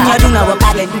prosper. You do not work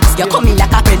again, you come in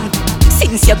like a friend.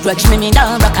 Since you grudge me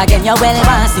down back again, you well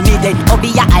want see me dead. Oh,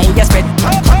 be your eye, you spread.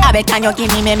 I bet can you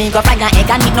give me go find your egg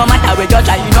and it no matter where you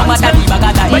try, no matter the bag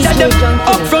of die. But them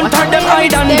up front or them hide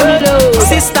and burn.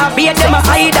 Sister, be them a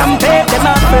hide and pay. Them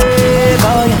a afraid,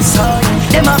 oh yes,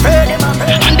 them afraid.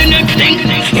 And the next thing,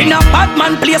 in a bad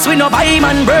man place we no buy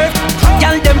man birth.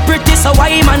 Girl them pretty so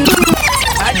why man.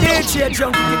 I did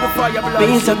Djjunky before you blow.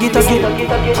 Me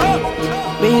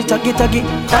to get.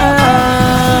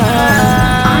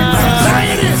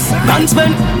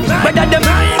 Gunsmen, whether them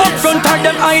up front or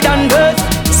them hide and birth.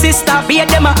 Sister, be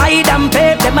them a hide and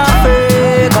pay. Them a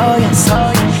afraid, oh yes,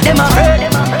 them a afraid.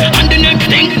 And the next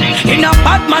thing, in a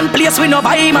bad man place we no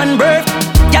buy man birth.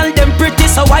 Girl them pretty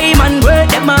so why man work.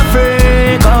 Them a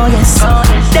afraid, oh yes,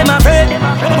 them a afraid.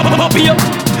 Up you.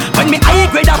 When me high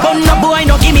grade a gun, no boy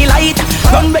no give me light.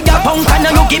 Run beg a punk and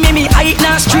you give me height.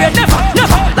 Nah straight, never,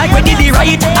 like we did it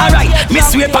right. Alright, me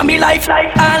swear for me life.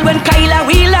 All when Kyla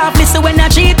we laugh, listen when I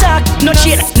cheat talk. No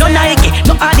shit, no Nike,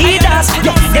 no Adidas.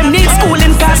 Yeah, them need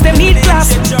schooling cause them need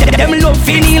class. Them love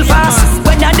feel fast.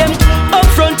 When a them up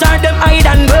front or them hide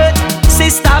and work.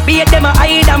 Sister be them a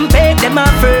hide and beg. Them a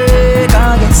afraid,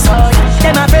 oh yes,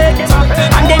 them a afraid.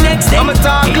 And the next day I'ma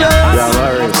talk love. Yeah,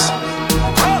 worries.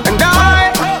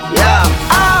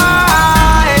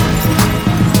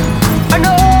 I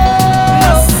know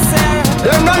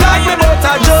them not like me but I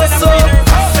just so.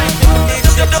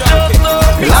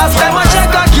 Last time I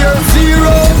check I cure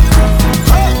zero.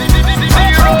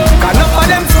 Can enough of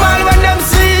them smile when them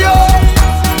see you.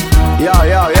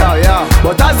 Yeah.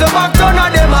 But as the back turn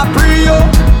of them I pray you.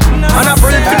 And I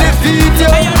pray to defeat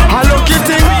you. I look it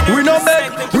thing, we no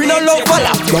beg, we no love for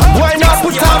that. But why not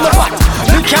put on the bat?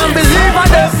 We can't believe on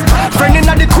this. Friend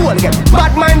inna the cool get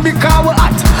bad mind because we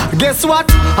hot. Guess what?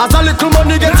 As a little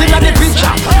money get inna the picture.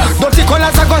 Dirty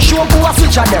colors I go show who a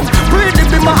switch of them. Breathe the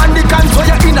bimmer and the can so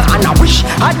you inna and I wish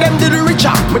I them did the richer.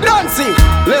 Me don't see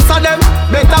less of them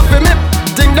better for me.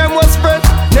 Think them was spread,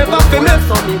 never for me.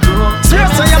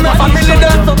 Seriously, I'm a family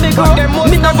them.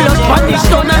 Me no blood Spanish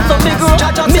town and so me grow.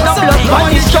 Me no blood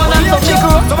Spanish town and so me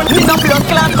grow. Me no blood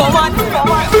clan come on.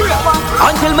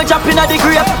 Until me jump inna the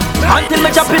grave. Until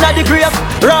me jump inna the grave.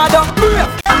 Rather.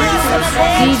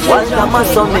 One time I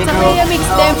saw me grow. Mix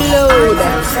them load.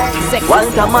 One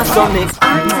time I saw me.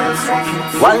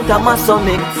 One time I saw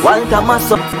me. One time I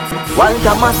saw. One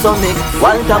time I saw me.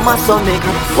 One time I saw me.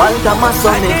 One time I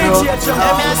saw me grow.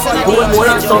 One more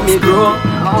and saw me grow.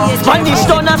 Spanish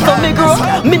town and saw me grow.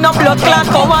 Me no blood clan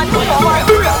come on.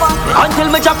 Until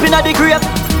me jump inna the grave.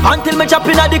 Until me jump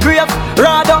inna the grave.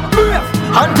 Rather.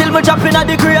 Until me jump inna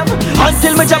the grave.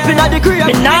 Until me jump inna the grave.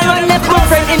 Me nah run left my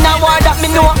friend in a war that me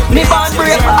know. Me born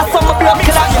brave. I saw my blood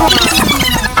clot grow.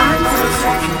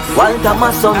 One time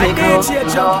I saw me grow.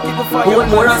 One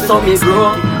more and saw me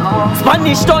grow.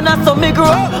 Spanish town and saw me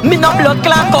grow. Me no blood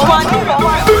clot come on.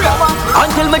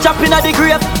 Until me jump inna the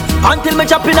grave. Until me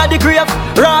jump inna the grave.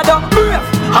 Rather.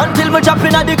 Until me jump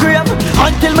inna the grave.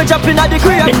 Until me jump inna the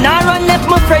grave. Me nah run left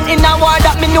my friend in a war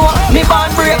that me know. Me born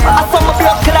brave. I saw my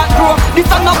blood clot grow. This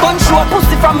a no gun show.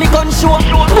 Pussy from me gun show.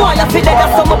 Boy I feel that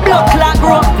I saw my blood clot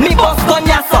grow. Me bust gun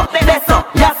yasso. Deso.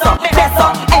 Yasso.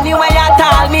 Deso. Anywhere at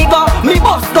all me go. Me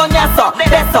bust gun yasso.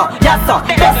 Deso. Yasso.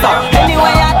 Deso.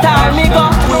 Anywhere at all me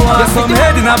go. There's some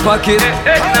head in a pocket.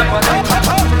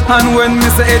 And when me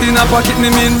say head in a pocket, me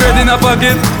mean bread in a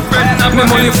pocket. Me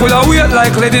money full of weight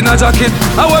like lead in a jacket.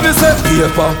 And when me say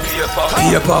paper.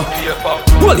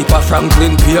 Whole heap of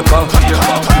Franklin paper.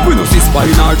 We no see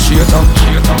spine or traitor.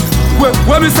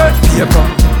 When me say paper.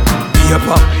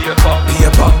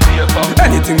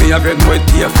 Anything me a get with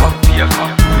paper.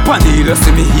 Panny you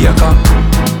see me here.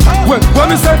 When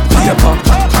me say paper.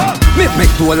 Me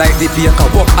make do like the baker,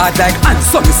 work hard like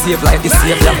ants, so me save like the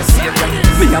savior.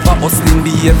 Me have a hustling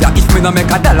behavior. If me no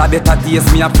make a dollar, better days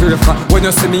me a pray for. When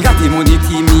you see me got the money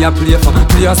team me a play for.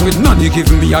 Players with money give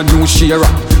me a new share.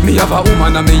 Me have a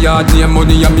woman and me yard name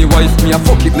money and me wife. Me a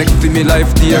fuck it next to me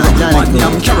life dear. Man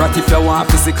I'm carrot if you want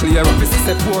to see clear. If you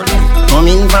see poor.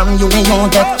 Coming from you me don't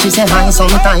get. She say hi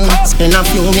sometime. Spend a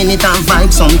few minutes and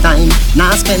vibe sometime.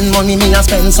 Now spend money me a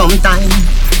spend sometime.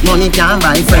 Money can't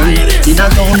buy friend. See that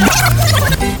don't.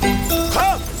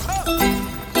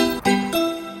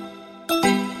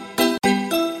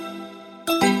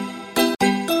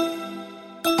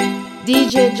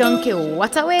 Djjunky,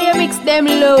 what a way you mix them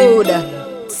load.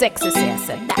 Sexy, say I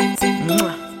said that.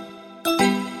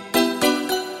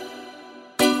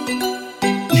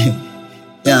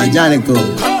 Yeah, Johnny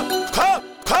cool.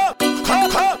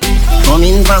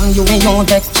 Coming from you me don't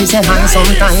take. She say hi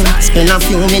sometime. Spend a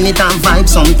few minutes and vibe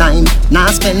sometime. Now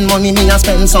spend money me a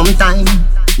spend sometime.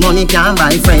 Money can't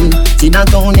buy friend. See that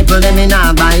don't nipple them me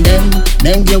nah buy them.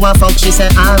 Then give a fuck she say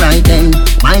alright then.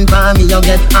 Mine for me you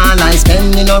get all I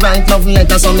spend. Me no write love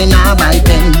letter so me nah buy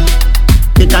pen.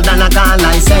 Quicker than a call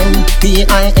I send.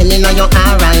 P-I-N in your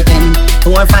R-I-N.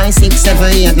 4, 5, 6,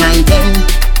 7, 8, 9,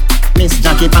 10. Miss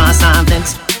Jackie pass her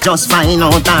vex. Just find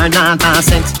out her data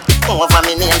sex. Over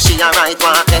me name she a write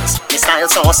one X. Me style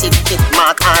so sick it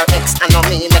mark RX. I know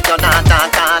me make your data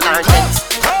call her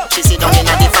text. She sit down in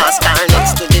the fast car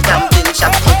next to the camping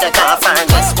shop. To take off her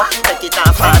dress. Take it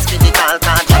off fast with the call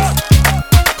cardless.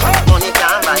 Money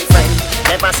can't buy friend.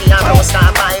 Never see a roaster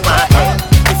buy one end.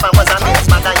 If I was a mix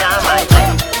but I am my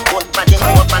friend. Good body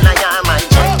hope and I am my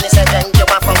friend. Me say then you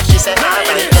a fuck she say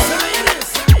alright then.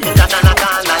 Bigger than a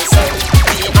call I send.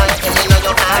 P-I-N in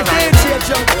your alright.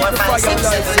 4, 5, 6,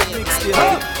 7,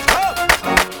 8.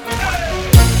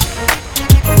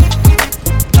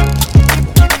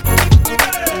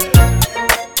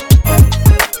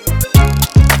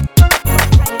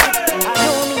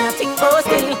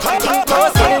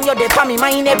 For me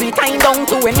mind every time down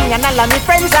to when me and all of me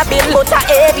friends are built. But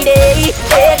every day,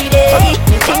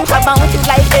 me think about you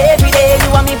like every day.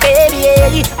 You are me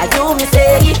baby, I do me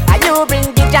say, I you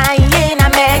bring the joy in a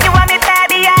man. You are me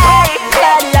baby,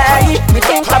 me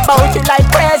think about you like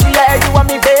crazy. You are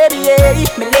me baby,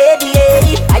 me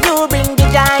lady, I you bring the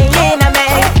joy in a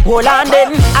man. Hold on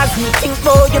then, as me think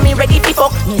for you, me ready to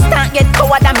fuck. Me start get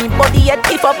covered and me body get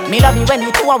tip up. Me love you when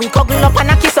we two and we cuddle up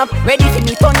and a kiss up. Ready for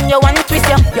me turn you and twist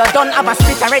you. You done have a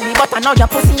split already, but I know your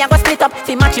pussy you go split up.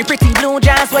 See match your pretty blue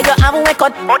jeans where you have a wake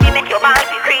up. Body make your body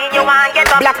clean, you want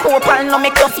get up. Black opal no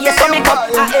make your face so make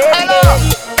up.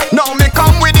 Now me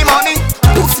come with the money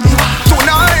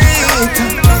tonight.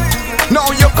 Now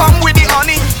you come with the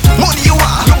honey. Money you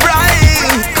want, you bright.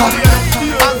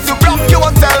 As you broke you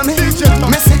won't tell me.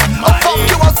 Missy, oh fuck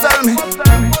you won't sell me.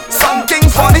 Something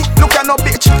funny, look at no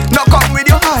bitch. Now come with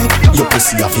your high. Your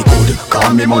pussy a fi good,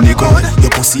 call me money good.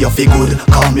 Your pussy a fi good,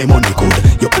 call me money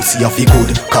good. Your pussy a fi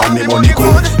good, call me money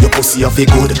good. Your pussy a fi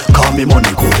good, call me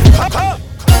money good.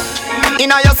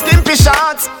 Inna your skimpy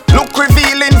shots, look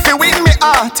revealing, fi win me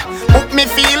heart. Hook me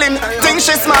feeling, think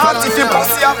she smart. If you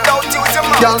pussy up, don't use your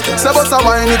mouth. Girl, say bust a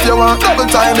wine if you want, double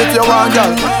time if you want, girl.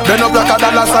 Bend up like a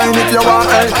dollar sign if you want,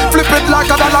 hey. Flip it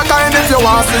like a dollar kind if you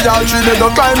want. See y'all treat it,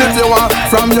 don't climb if you want.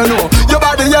 From you know, your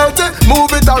body healthy, move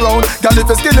it around. Girl, if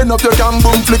you're skilled enough, you can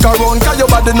boom flick around. Cause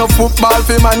your body no football,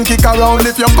 fi man kick around.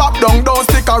 If you pop down, don't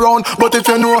stick around. But if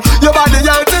you know, your body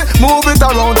healthy, move it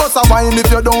around. Bust a wine if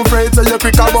you don't afraid, so you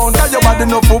quick around. Cause your body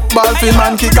no football, fi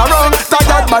man kick around.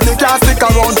 Tired body can't stick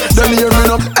around. Then hear me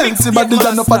up, healthy body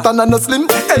and no pattern and no slim.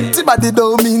 Healthy body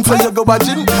don't mean so you go a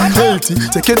gym. Healthy,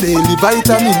 take your daily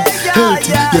vitamin.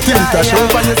 Healthy, you think I show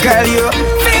for your girl, you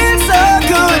feel so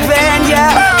good when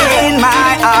you're in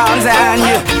my arms and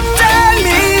you turn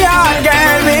me on,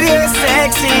 girl, with your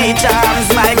sexy charms,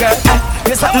 my girl.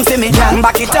 You something for me,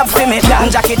 back it up for me,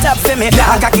 jack it up for me,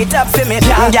 cock it up for me,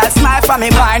 girl smile for me,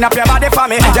 wind up your body for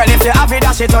me, girl if you have it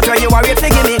dash it out where you are wait to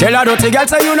give me. Tell her dirty girl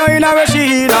say you know in a where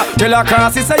she in. Tell her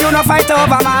crosses say you no fight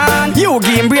over man. You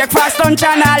give breakfast, lunch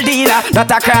and all dinner.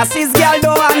 That a crosses girl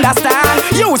don't understand.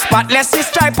 You spotless, she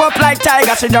stripe up like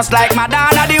tiger. She just like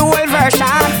Madonna the whole version.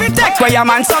 Fi take where your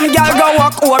man, some girl go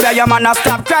walk over your man a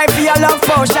stop cry for your love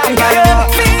potion.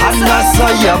 And I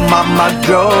saw your mama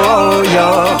grow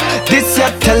yo. This you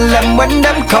tell them when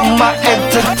them come my head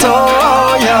to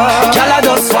toe yo. Girl I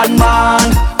just one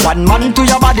man to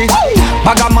your body.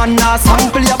 Bag a man a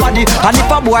sample your body. And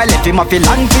if a boy left him a feel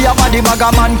land for your body, bag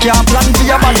a man can't plan for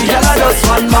your body. Girl I just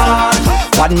one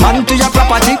One man to your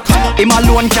property. Him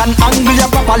alone can angle you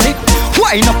properly.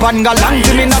 Wine up and go long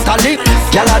to me Natalie.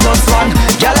 Gyal a does one,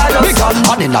 gyal a does one.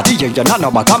 And inna the year you know no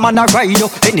matter man a ride you.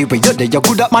 Anyway you there you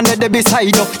good up man there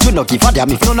beside you. You no give a damn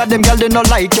if none of them gyal they no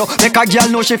like you. Make a gyal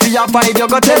know she feel a vibe you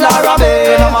go tell her a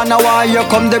babe. No man a why you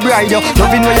come the bride you.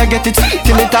 Loving where you get it sweet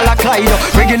till it all a cry you.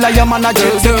 Regular your man a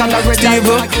just and a red eye.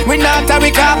 We not a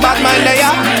we call bad man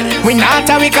there. We not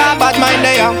a we call bad man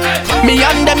there. Me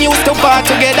and them used to part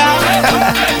together.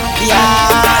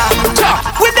 Yeah.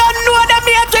 We don't know them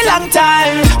here a long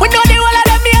time. We know the whole of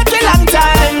them here a long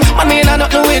time. Man, me ain't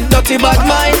nothing with dirty bad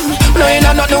mind. No, ain't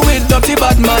nothing with dirty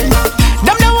bad mind.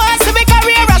 Them no want to make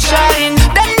career a shine.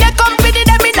 Them the company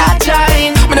them in a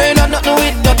shine. Me no ain't nothing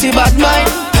with dirty bad mind.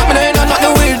 Me no ain't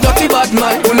nothing with dirty bad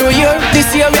mind. Oh no, year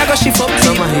this year we a go shift up.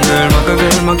 So my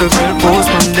girl, post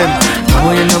on them.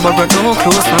 Now you never brought no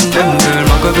close on them. Girl,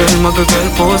 my girl,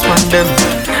 post on them.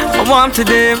 I want to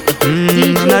them,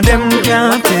 none of them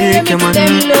can't take your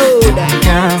money,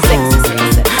 can't hold.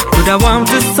 Could I want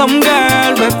to some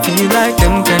girl but feel like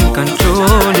them can control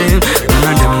him.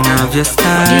 None of them have your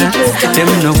style, them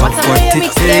know what it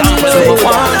takes. So I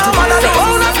want to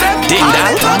ding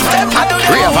dong,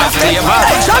 ravers,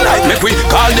 make we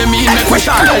call them in, make we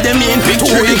call them in.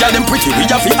 Picture the girl them pretty, we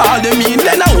have to all them in.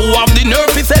 Then who have the nerve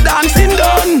to say dancing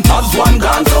done? Has one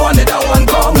gone, so another one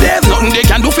come. There's nothing they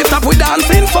can do to stop with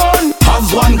dancing fun.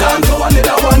 Has one gone, so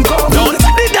another one come. Don't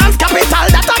see the dance capital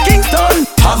that a Kingston.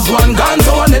 Has one gone,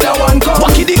 so another one come.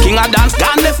 Wacky the king of dance,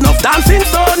 gone left enough dancing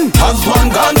son. Has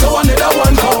one gone, so another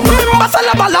one come. Remember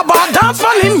Salabalaba, dance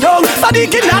from him young.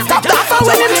 Sadiq not stop dance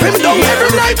when him trim down.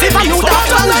 Every night if you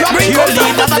dance and drop bring out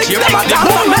the six days.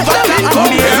 Don't let them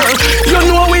come here. You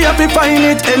know we have to find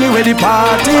it anyway the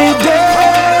party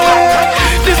day.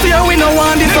 This year we no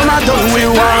want this summer done, we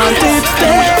want it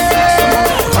stay.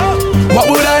 What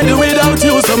would I do without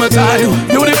you summertime?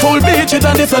 Beautiful beaches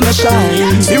and the sun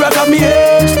shine. See what got me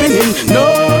head spinning. No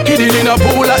kidding in a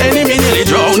pool or any minute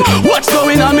drown. What's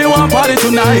going on? Me want party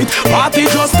tonight.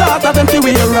 Party just start at them till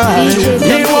we arrive.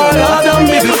 Me want all them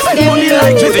business. Money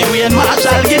like Drizzy, we and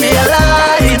Marshall give me a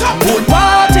light. Good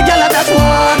party girl that's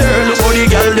water. Look how the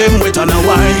girl them wet on a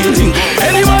wine.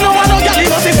 Anyone who want no girl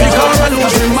he must speak or I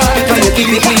lose his mind. Can you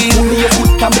keep it clean? Put me your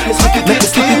foot and make me slip it. Make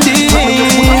me slip it in. Put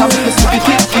me your foot and make me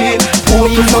slip it in. Oh,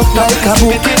 you not like a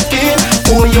book.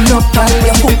 Oh, you not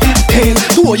like a book. Hey,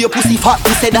 do your pussy fat,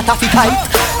 you say that I fit tight.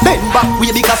 Bend back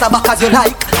way because I back as you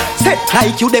like. Set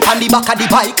like you dip on the back of the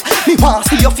bike. Me want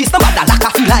see your face, no matter like a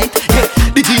feel light. Yeah,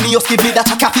 the genius give me that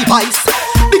a coffee vice.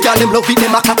 The girl them love it,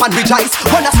 them a clap and rejoice.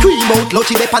 Wanna scream out loud,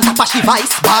 she dip on top of she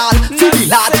vice. Ball, feel the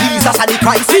Lord Jesus and the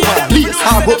Christ. Lace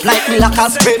her up like me like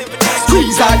a spread.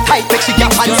 Squeeze her tight, make she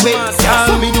get pants wet.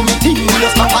 So me do me thing, me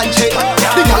just stop and check.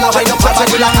 The girl a wind up her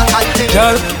body like a content.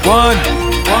 Girl, one,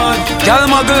 girl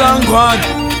muggle and one.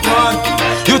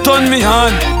 You turn me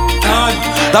on,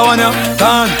 that one ya,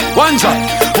 one shot.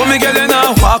 When me get in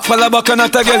a walk, fall back and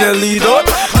not a get a lead out.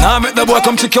 Now make the boy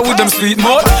come check you with them sweet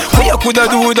mouth. What you coulda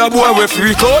do with a boy with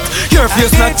freak out? Your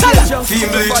face not talent, feel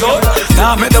bleach out.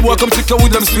 Now make the boy come check you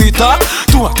with them sweet talk.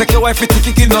 Don't take your wife to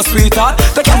kick it no sweetheart.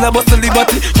 Take your bust the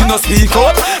liberty, you no speak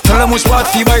out. Tell them which part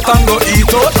fee bite and go eat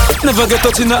out. Never get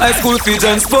touch in the high school feed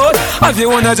and sport. Have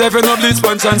you wanna drive in no bleach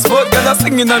pan transport? Girl a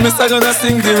singing and me start gonna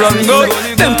sing the wrong note.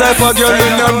 Them type of girl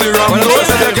in them the wrong note.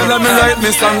 So the girl me write me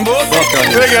song both.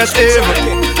 We get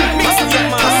evil.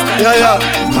 Yeah.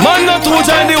 Man not too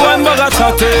join the one bag of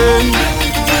chatting.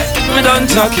 Me done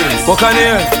chatting. Fuck on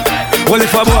here. Well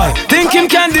if a boy think him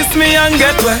can diss me and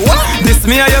get wet. Diss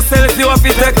me and yourself you have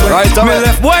to take way. Me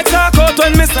left boy talk out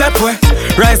when me step way.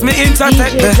 Rise me in to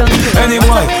take there. Any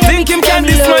boy think him can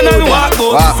diss man and walk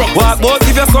out. Walk out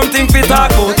give you something fit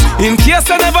talk out. In case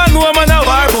you never know man a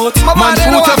war boat. Man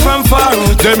shoot you from far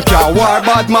out. Them can war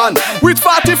bad man with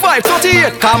 45,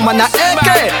 38. Come on a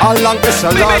AK. How long is a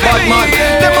war bad man?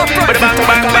 Them a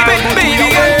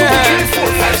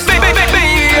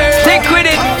stick with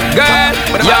it, girl.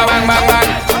 Yeah, bang, bang, bang.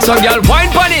 So girl,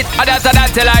 wine pon it. Adata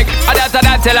like.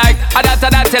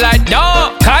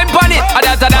 No, climb pon it.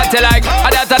 Adata like.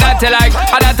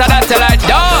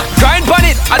 No, grind pon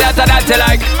it. Adata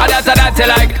like.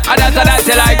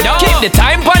 No, keep the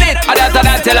time pon it. Adata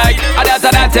like.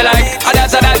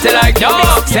 No,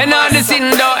 send on the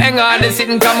sitting, don't hang on the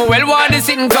sitting. Come well, want the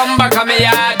sitting, come back on me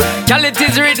yard. Girl, it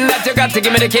is written that you got to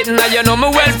give me the kitten. Now you know me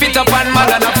well fit up and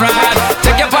mad and a fraud.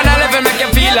 Take you on a level, make you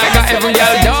feel like a heaven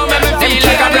girl. Don't make me feel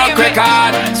like a block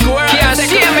record. Can't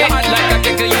see me.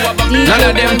 None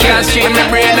of them can't see me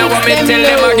brain. Now what me tell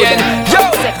them again. Yo,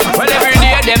 well every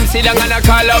day them sit down and I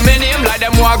call out my name. Like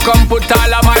them walk come put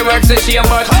all of my works to shame.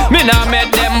 But me not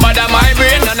met them but my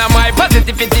brain. None of my positive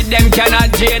certificate them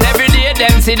cannot drain. Every day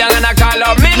them sit down and I call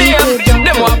up me name.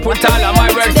 Them want put all of my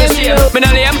work to shame. Me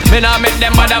no lame, me no make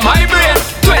them bother my brain.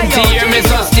 20 years me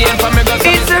sustain from me go.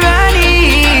 It's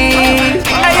running.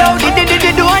 Ayo,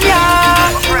 the one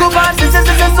ya. Go back to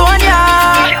Sonia.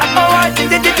 Oh, I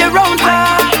did the round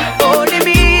only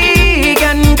me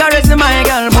can caress my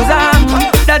girl bosom.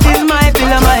 That is my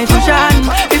pillar, my cushion.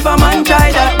 If a man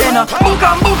try that, then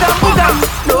bookam.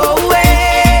 No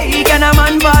way can a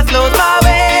man pass close my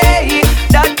way.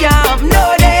 That can't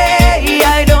no day.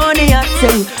 I don't hear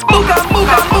say bookam.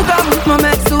 I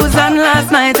met Susan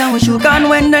last night and we shook on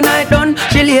when the night done.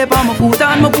 She lay on my foot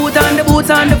on the boots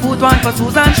on the foot one for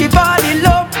Susan. She fall in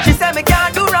love. She said me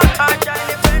can't do wrong. I try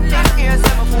to friend in here,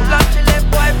 say my fool and she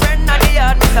left boyfriend at the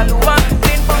yard. Mr. Luan,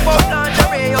 clean from both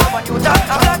lingerie over New York.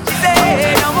 I'm like she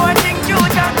say, no more things you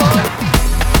can go.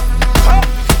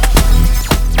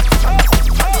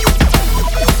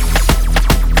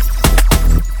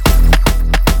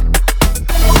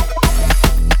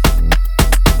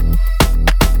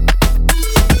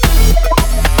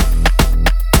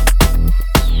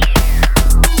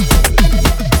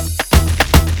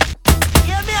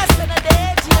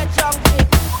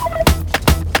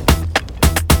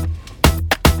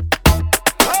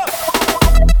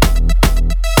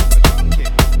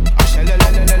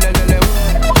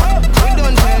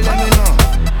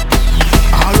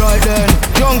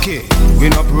 We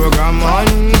no program on.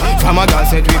 From a girl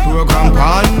set we program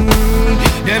on.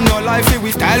 Them no life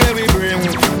we style where we bring.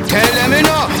 Tell them you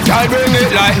know, y'all bring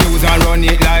it like news and run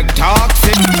it like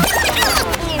toxic.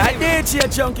 I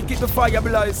Djjunky keep the fire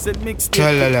blazing mixtape.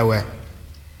 Tell them where.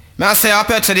 Me I say I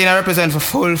Petrodine I represent for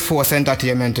Full Force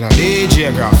Entertainment in a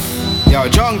DJ graph. Yo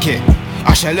Junky,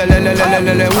 I shall we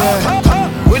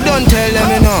don't tell them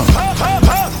you know.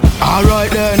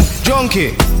 Alright then,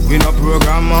 Junky. We no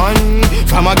program on.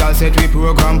 From a girl set we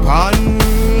program on.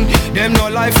 Them no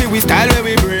life we style where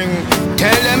we bring.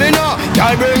 Tell them you know,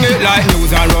 y'all bring it like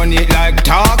news and run it like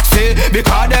taxi.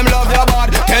 Because them love your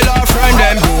bad. Tell our friend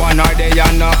them go on our day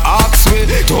and not ask we.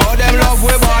 To all them love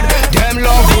we bad, them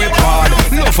love we bad.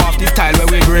 Love off the style where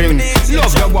we bring.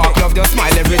 Love the walk, love the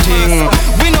smile, everything.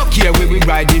 We no care we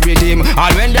ride the rhythm.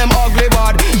 And when them ugly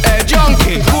bad,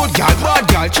 Junky, good girl, bad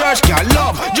girl, church girl,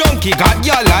 love. Junky got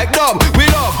y'all like dub, we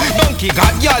love. Donkey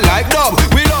got ya like dub,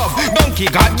 we love. Donkey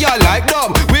got ya like dub,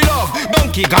 we love.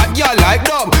 Donkey got ya like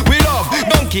dub, we love.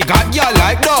 Donkey got ya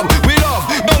like dub, we love.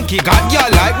 Donkey got ya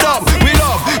like dub, we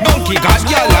love. Donkey got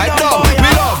ya like dub, we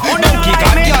love. Donkey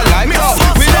got ya like dub,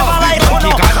 we love. Donkey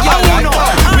got ya like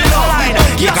dub, we love.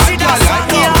 Donkey got ya like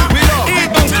dub, we love.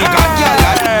 Donkey got ya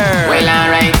like dub. Well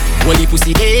alright, Holy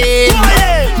pussy dead.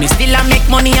 Me still a make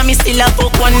money and me still a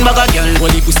fuck one bag of girl.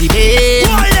 Holy pussy dead.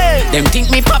 Them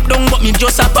think me pop down but me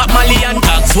just a pop Mali and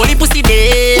tax. Holy pussy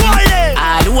dead.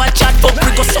 All who a chat fuck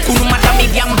we go suck no matter me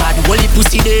damn bad. Holy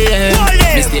pussy dead.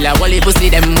 Me still a holy pussy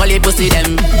them, holy pussy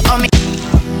them. Oh me.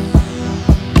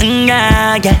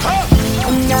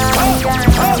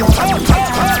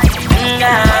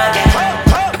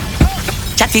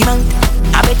 Chatty man,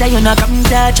 I better you not come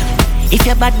touch. If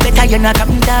you're bad, better you not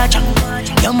come touch.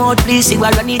 Your mouth please, you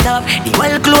a run it up. The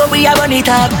whole club we a run it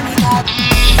up.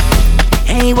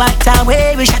 Hey, what a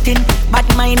way we shot in. Bad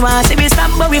mind was if we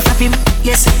stop but we flap him.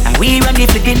 Yes, and we run the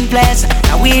flipping place.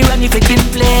 And we run the flipping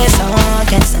place. Oh,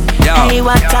 yes. Hey,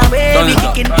 what a way we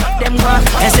kicking. Them one.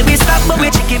 Yes, if we stop but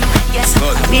we chick him. Yes,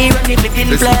 and we run the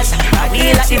flipping place. And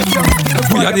we let him.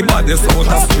 We are the baddest out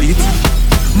the street.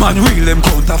 Man real them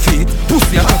counterfeit.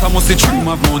 Pussy a cat a must a dream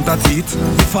of mount a teeth.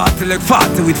 40 like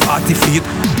 40 with 40 feet.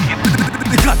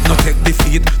 The cat no take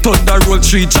defeat. Thunder roll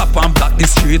tree, chop and block the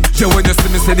street. Yeah, when you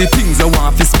see me say the things I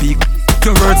want to speak.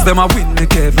 Your words them a win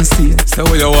make heaven see. Say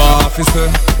what you want, officer.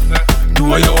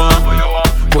 Do what you want.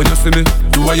 When you see me,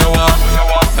 do what you want.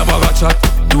 Never got chat.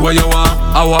 Do what you want.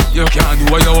 I want you can't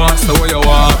do what you want. Say what you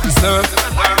want, officer.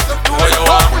 Do what you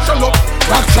want.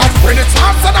 Rock shot when it's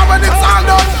hot, so that when it's all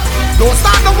done. Don't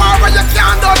start the war where you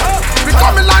can't done. We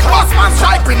coming like boss man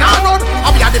strike, we not run.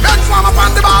 And we are the bench warm up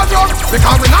on the ball drum.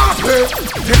 Because we not play.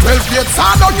 The 12 gates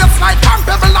are done, you slide from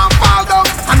pebble and fall down.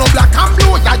 And no black and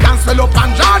blue, your dance swell up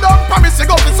and draw down. Promise you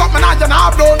go for something that you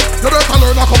not have done. You better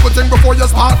learn a couple things before you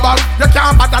start bad. You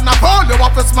can't bad and a ball, you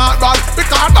have to smart bad.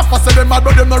 Because the fuss of them bad,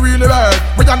 but them not really bad.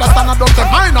 We understand that them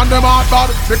mind and them heart bad.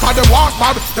 Because them walk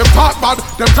bad, them talk bad,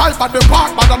 them drive bad, them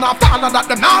park bad. And after all of that,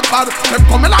 them not bad. Them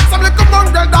coming like some little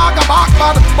mongrel dog a back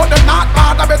bad. But them not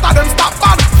bad, I better them stop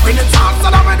bad. When it's all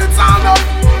so that when it's all done.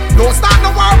 Don't start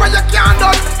the war where you can't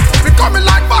done. We coming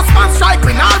like boss man strike,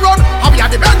 we not run. And we are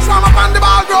the bench warm up on the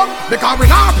ball drum. Because we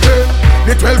not play.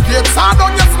 The 12 gates are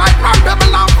done, you slide from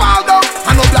pebble and fall down.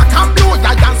 And no black and blue,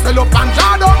 your dance fell up and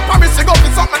draw down. Promise you go for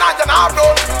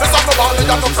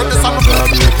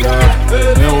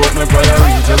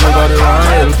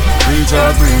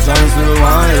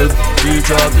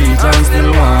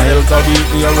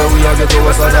where we are get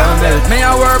over Saddam belt. Me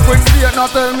a work with state,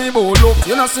 not tell me about look.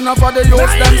 You know see enough of the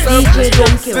youths themselves.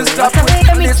 Djjunky, what a way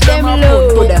to mix them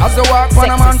load. As you walk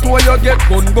on a man to you get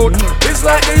gun but it's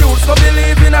like the youths no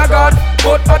believe in a God,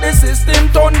 but for the system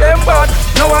turn them bad.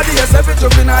 Nowadays every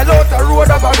juvenile out a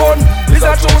road of a gun. It's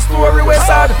a true story we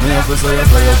sad. Me have to say a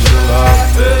prayer to the Lord.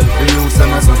 The youths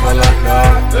them a suffer like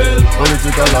that.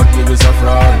 Political activists are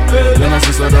fraud. You know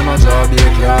see so them a job be a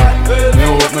card. Me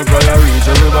hope me prayer reach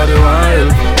everybody wild.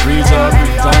 Reach out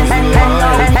 3 times to the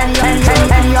wild. Reach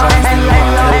out 3 times to the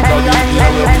wild. Cause we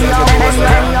here we are the boss of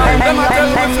them a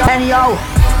tell me yo,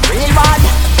 real bad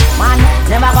man,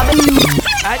 never gonna be.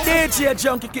 I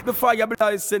Djjunky keep the fire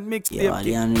blazing, mixtape. Yo,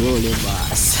 the unruly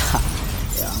boss.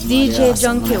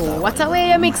 Djjunky, what a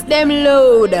way to mix them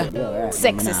load.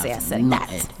 Sexy say I said that.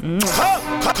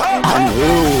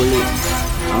 Unruly.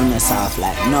 I'm not soft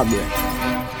like no bread.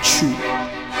 True.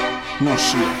 No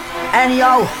shit. And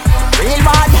yo, real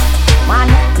bad man,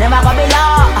 never gonna be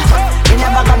low. You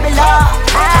never gonna be low.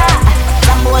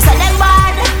 Some boys are them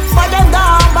bad, but them go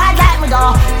bad like me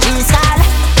go. G-Skull,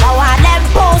 go on them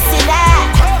pussy there.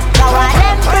 Go on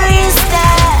them breeze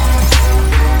there.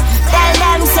 Tell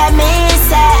them say me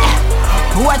say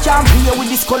what can't play with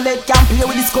this collet, can't play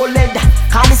with this collet.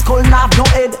 Cause this skull nah have no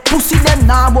head. Pussy them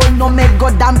nah boy no make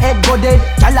goddamn head go dead.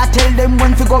 Y'all a tell them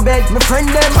when to go bed. Me friend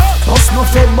them, bust no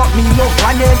fed but me love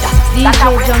one head. That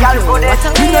a way y'all go dead.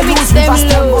 Me no use me fast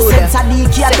them but sense a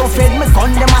dicky a to fed. Me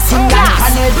gun them a sing like a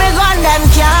head. Me gun them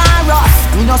can't rust.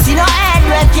 Me no see no head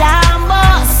where can't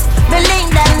bust. Me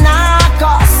link them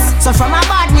narcos. So from a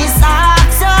badness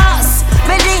access.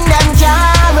 Me link them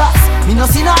can't rust. Me no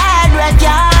see no head where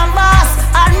can't bust.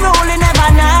 Unruly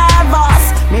never nervous.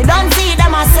 Me don't see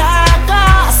them a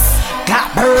circus.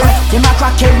 Clap burn, them a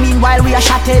crackhead. Meanwhile we are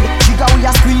shattered. Trigger we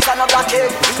a squeeze and a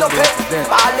blockhead. Stop it,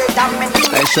 ball it down me.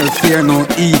 I shall fear no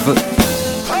evil,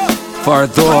 for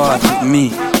thou art with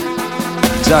me.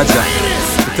 Jaja,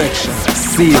 protection,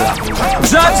 seal.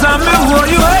 Jaja, me owe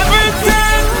you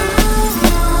everything.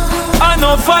 I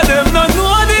know for them no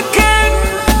know the king,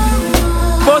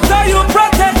 but how you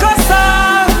protect us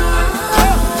all?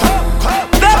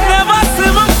 Them never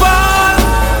see me fall.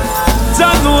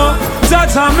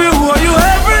 Jaja, me owe you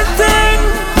everything.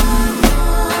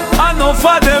 I know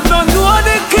for them no know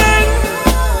the king,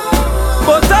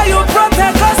 but how you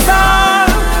protect us all?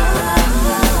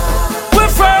 We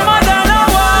firmer than a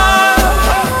wall.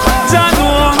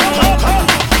 Jano,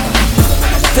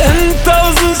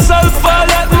 10,000 shall fall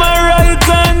at my right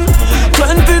hand,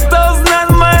 20,000 at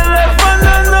my left, and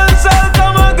none shall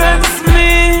come against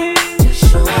me.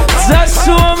 Just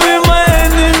show me my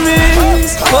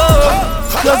enemies.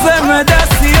 Cause I'm a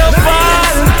dusty up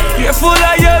all. You're full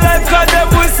of your life, cause them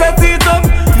will set it up.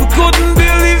 You couldn't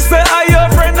believe, say I your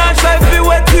friend and try to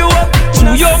wet you up.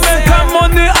 You make a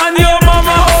money and your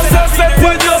mama also set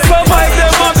you just survive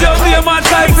them up. Your name and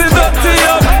type it up to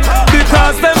you.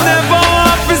 Because them never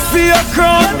want to see a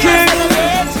crown king.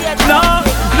 Nah,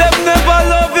 them never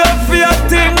love your fear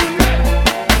thing.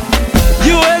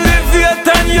 You elevate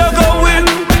and you go win.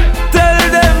 Tell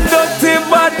them dirty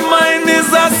bad mind is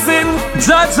a sin.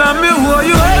 Jaja, me owe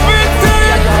you everything.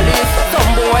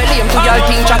 Some boy lame to y'all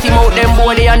think chat him out, them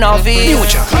boy they a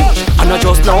novice. I know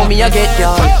just know me a get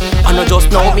y'all. I know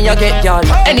just know me a get y'all.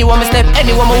 Anyone me step,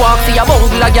 anyone me walk, see a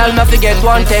bungle a y'all, me forget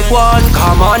one, take one.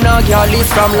 Come on a y'all is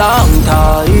from long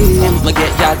time. Me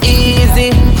get y'all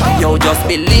easy. Yo, just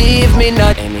believe me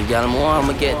not. Any y'all more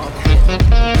me get.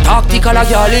 Tactical a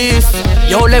y'all is.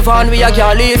 Yo, live on we a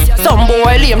y'all is. Some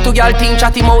boy lame to y'all think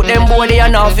chat him out, them boy they a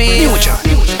novice.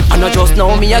 I know just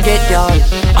know me a get y'all.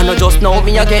 I know just know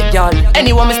me a get y'all.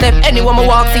 Anyone me step, anyone me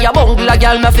walk, see a bungle a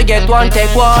y'all, me forget one,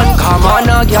 take one. Come on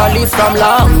a y'all is from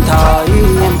long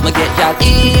time. Me get y'all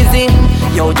easy.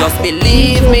 Yo, just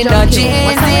believe me not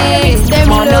cheesy.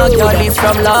 Man a y'all is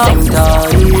from long time.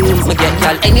 Me get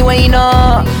y'all anyway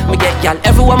now. Me get y'all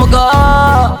everywhere me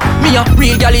go. Me a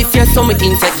real y'all is yes, so me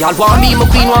think set. Y'all want be my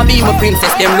queen, want be my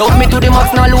princess. Them love me to the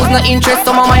max, not lose no interest.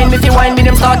 Some of mine me fi wine me,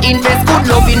 them start invest. Good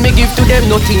loving me give to them,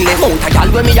 nothing less. Mount a y'all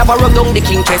when me have a rub down the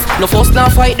king chest. No fuss, no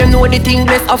fight, them know the thing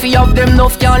less. I fi have them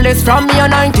enough careless. From me a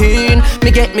 19,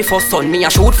 me get me first son. Me a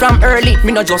shoot from early.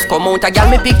 Me no just come out a y'all,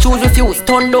 me pick choose refuse.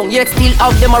 Turn down, yet still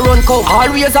have them a run cow.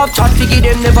 Always have chat fi give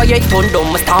them, never yet turn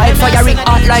down. My style fire it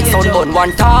hot like sunburn.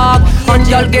 One talk, and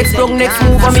y'all get sprung next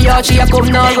move. And me a she a come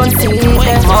now run see them.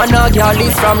 Man a y'all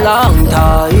is from long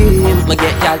time. Me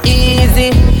get y'all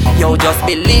easy. Yo, just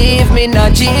believe me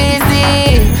not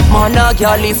cheesy. Man a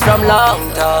y'all is from long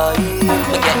time.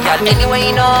 Me get y'all anyway,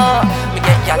 you know. Me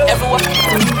get y'all everywhere.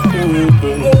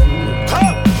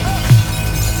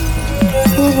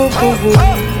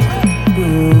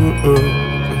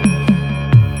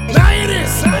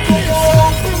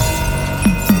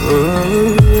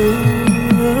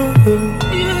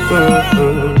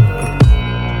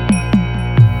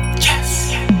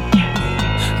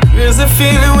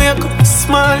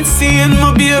 seeing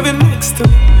my baby next to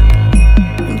me.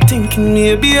 I'm thinking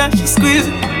maybe I should squeeze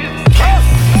it.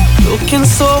 Looking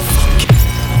so fucking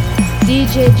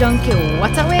Djjunky,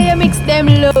 what a way you mix them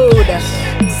load.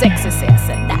 Sexy, say I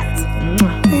said that.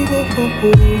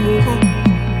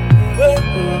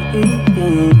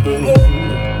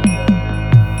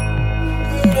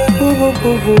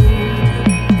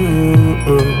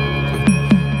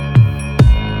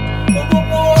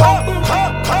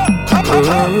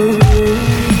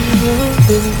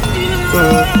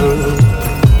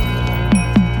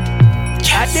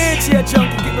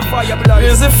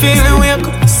 There's a feeling wake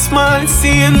up, smile,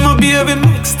 seeing my baby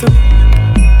next to me.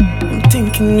 I'm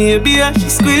thinking maybe I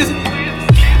should squeeze it.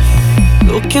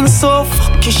 Looking so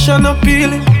fuckish and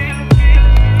appealing.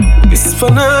 This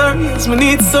for now, yes, me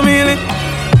need some healing.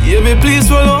 Baby, please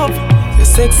roll up. Your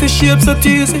sexy shape so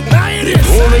teasy.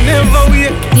 Oh, me never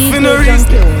wait for no reason.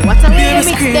 What a way you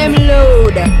mix them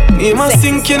load. Me must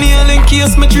sink in here in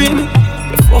case me dreaming.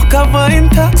 The fuck have I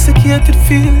intoxicated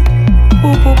feeling. Ooh,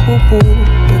 ooh, ooh, ooh.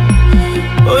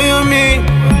 Oh, you mean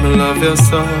I love your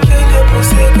song.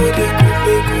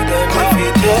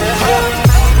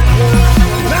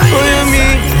 Oh, you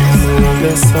mean I love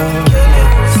your song.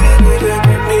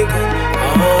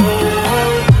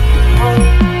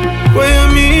 What you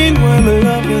mean when I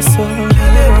love your song?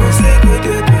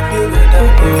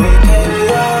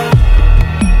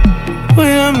 What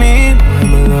you mean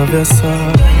when I love your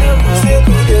song?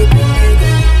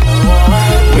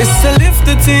 Mr. Lift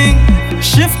the thing,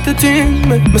 shift the thing,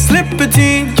 make me slip it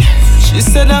in. She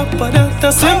said but that's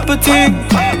a sympathy.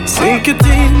 Sink it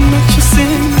in, make you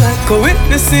sing like a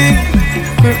witnessing.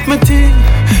 Rip my thing,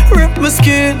 rip my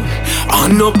skin.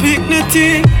 On no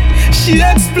dignity. She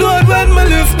explode when me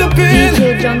lift the pin.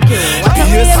 Djjunky, what a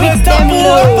way You you mix sweat them up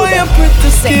load. by your pretty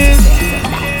skin.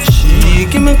 She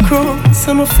give me crumbs,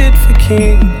 I'm a fit for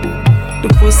king. The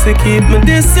pussy keep me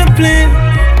discipline.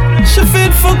 She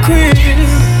fit for queen.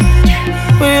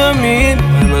 What you mean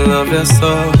when I love your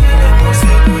soul?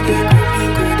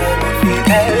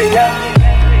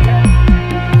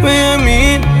 What you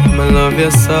mean when I love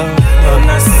your soul?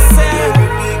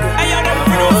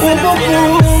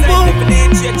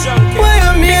 What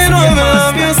you mean when I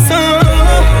love your soul?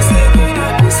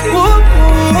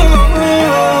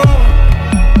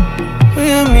 What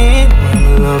you mean when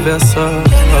I love your soul?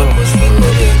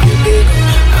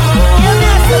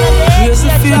 Here's a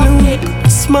feeling weak,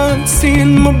 smile,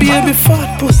 seeing my baby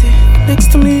fat pussy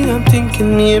next to me. I'm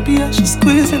thinking maybe I should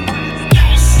squeeze it.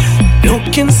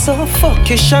 Looking so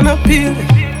fuckish and appealing.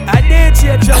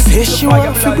 I say she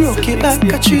want to broke it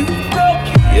like a tree.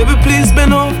 Baby, please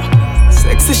bend over.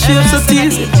 Sexy shapes so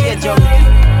teasy.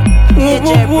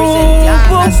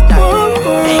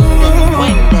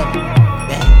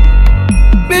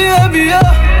 Baby,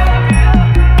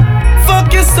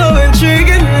 fuck you so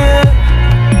intriguing.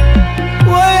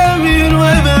 Why I mean,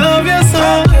 why I love you so?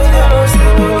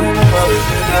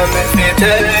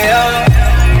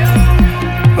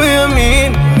 What you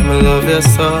mean, I love you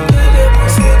so?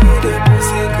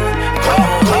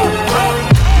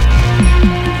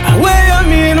 What you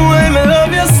mean, why I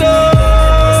love you so?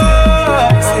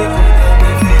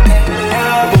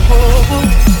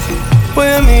 What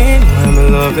you mean, why I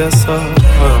love you so?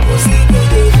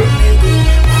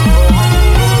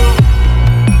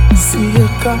 See you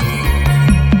coming.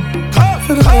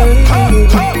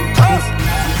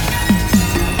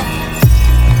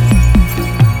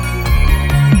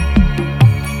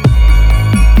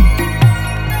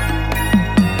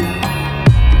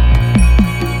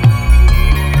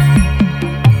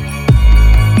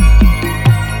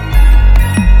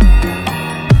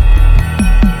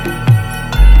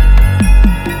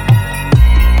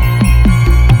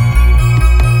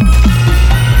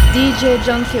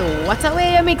 Djjunky, what a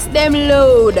way you mix them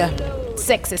load.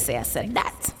 Sexy, say I said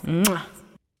that.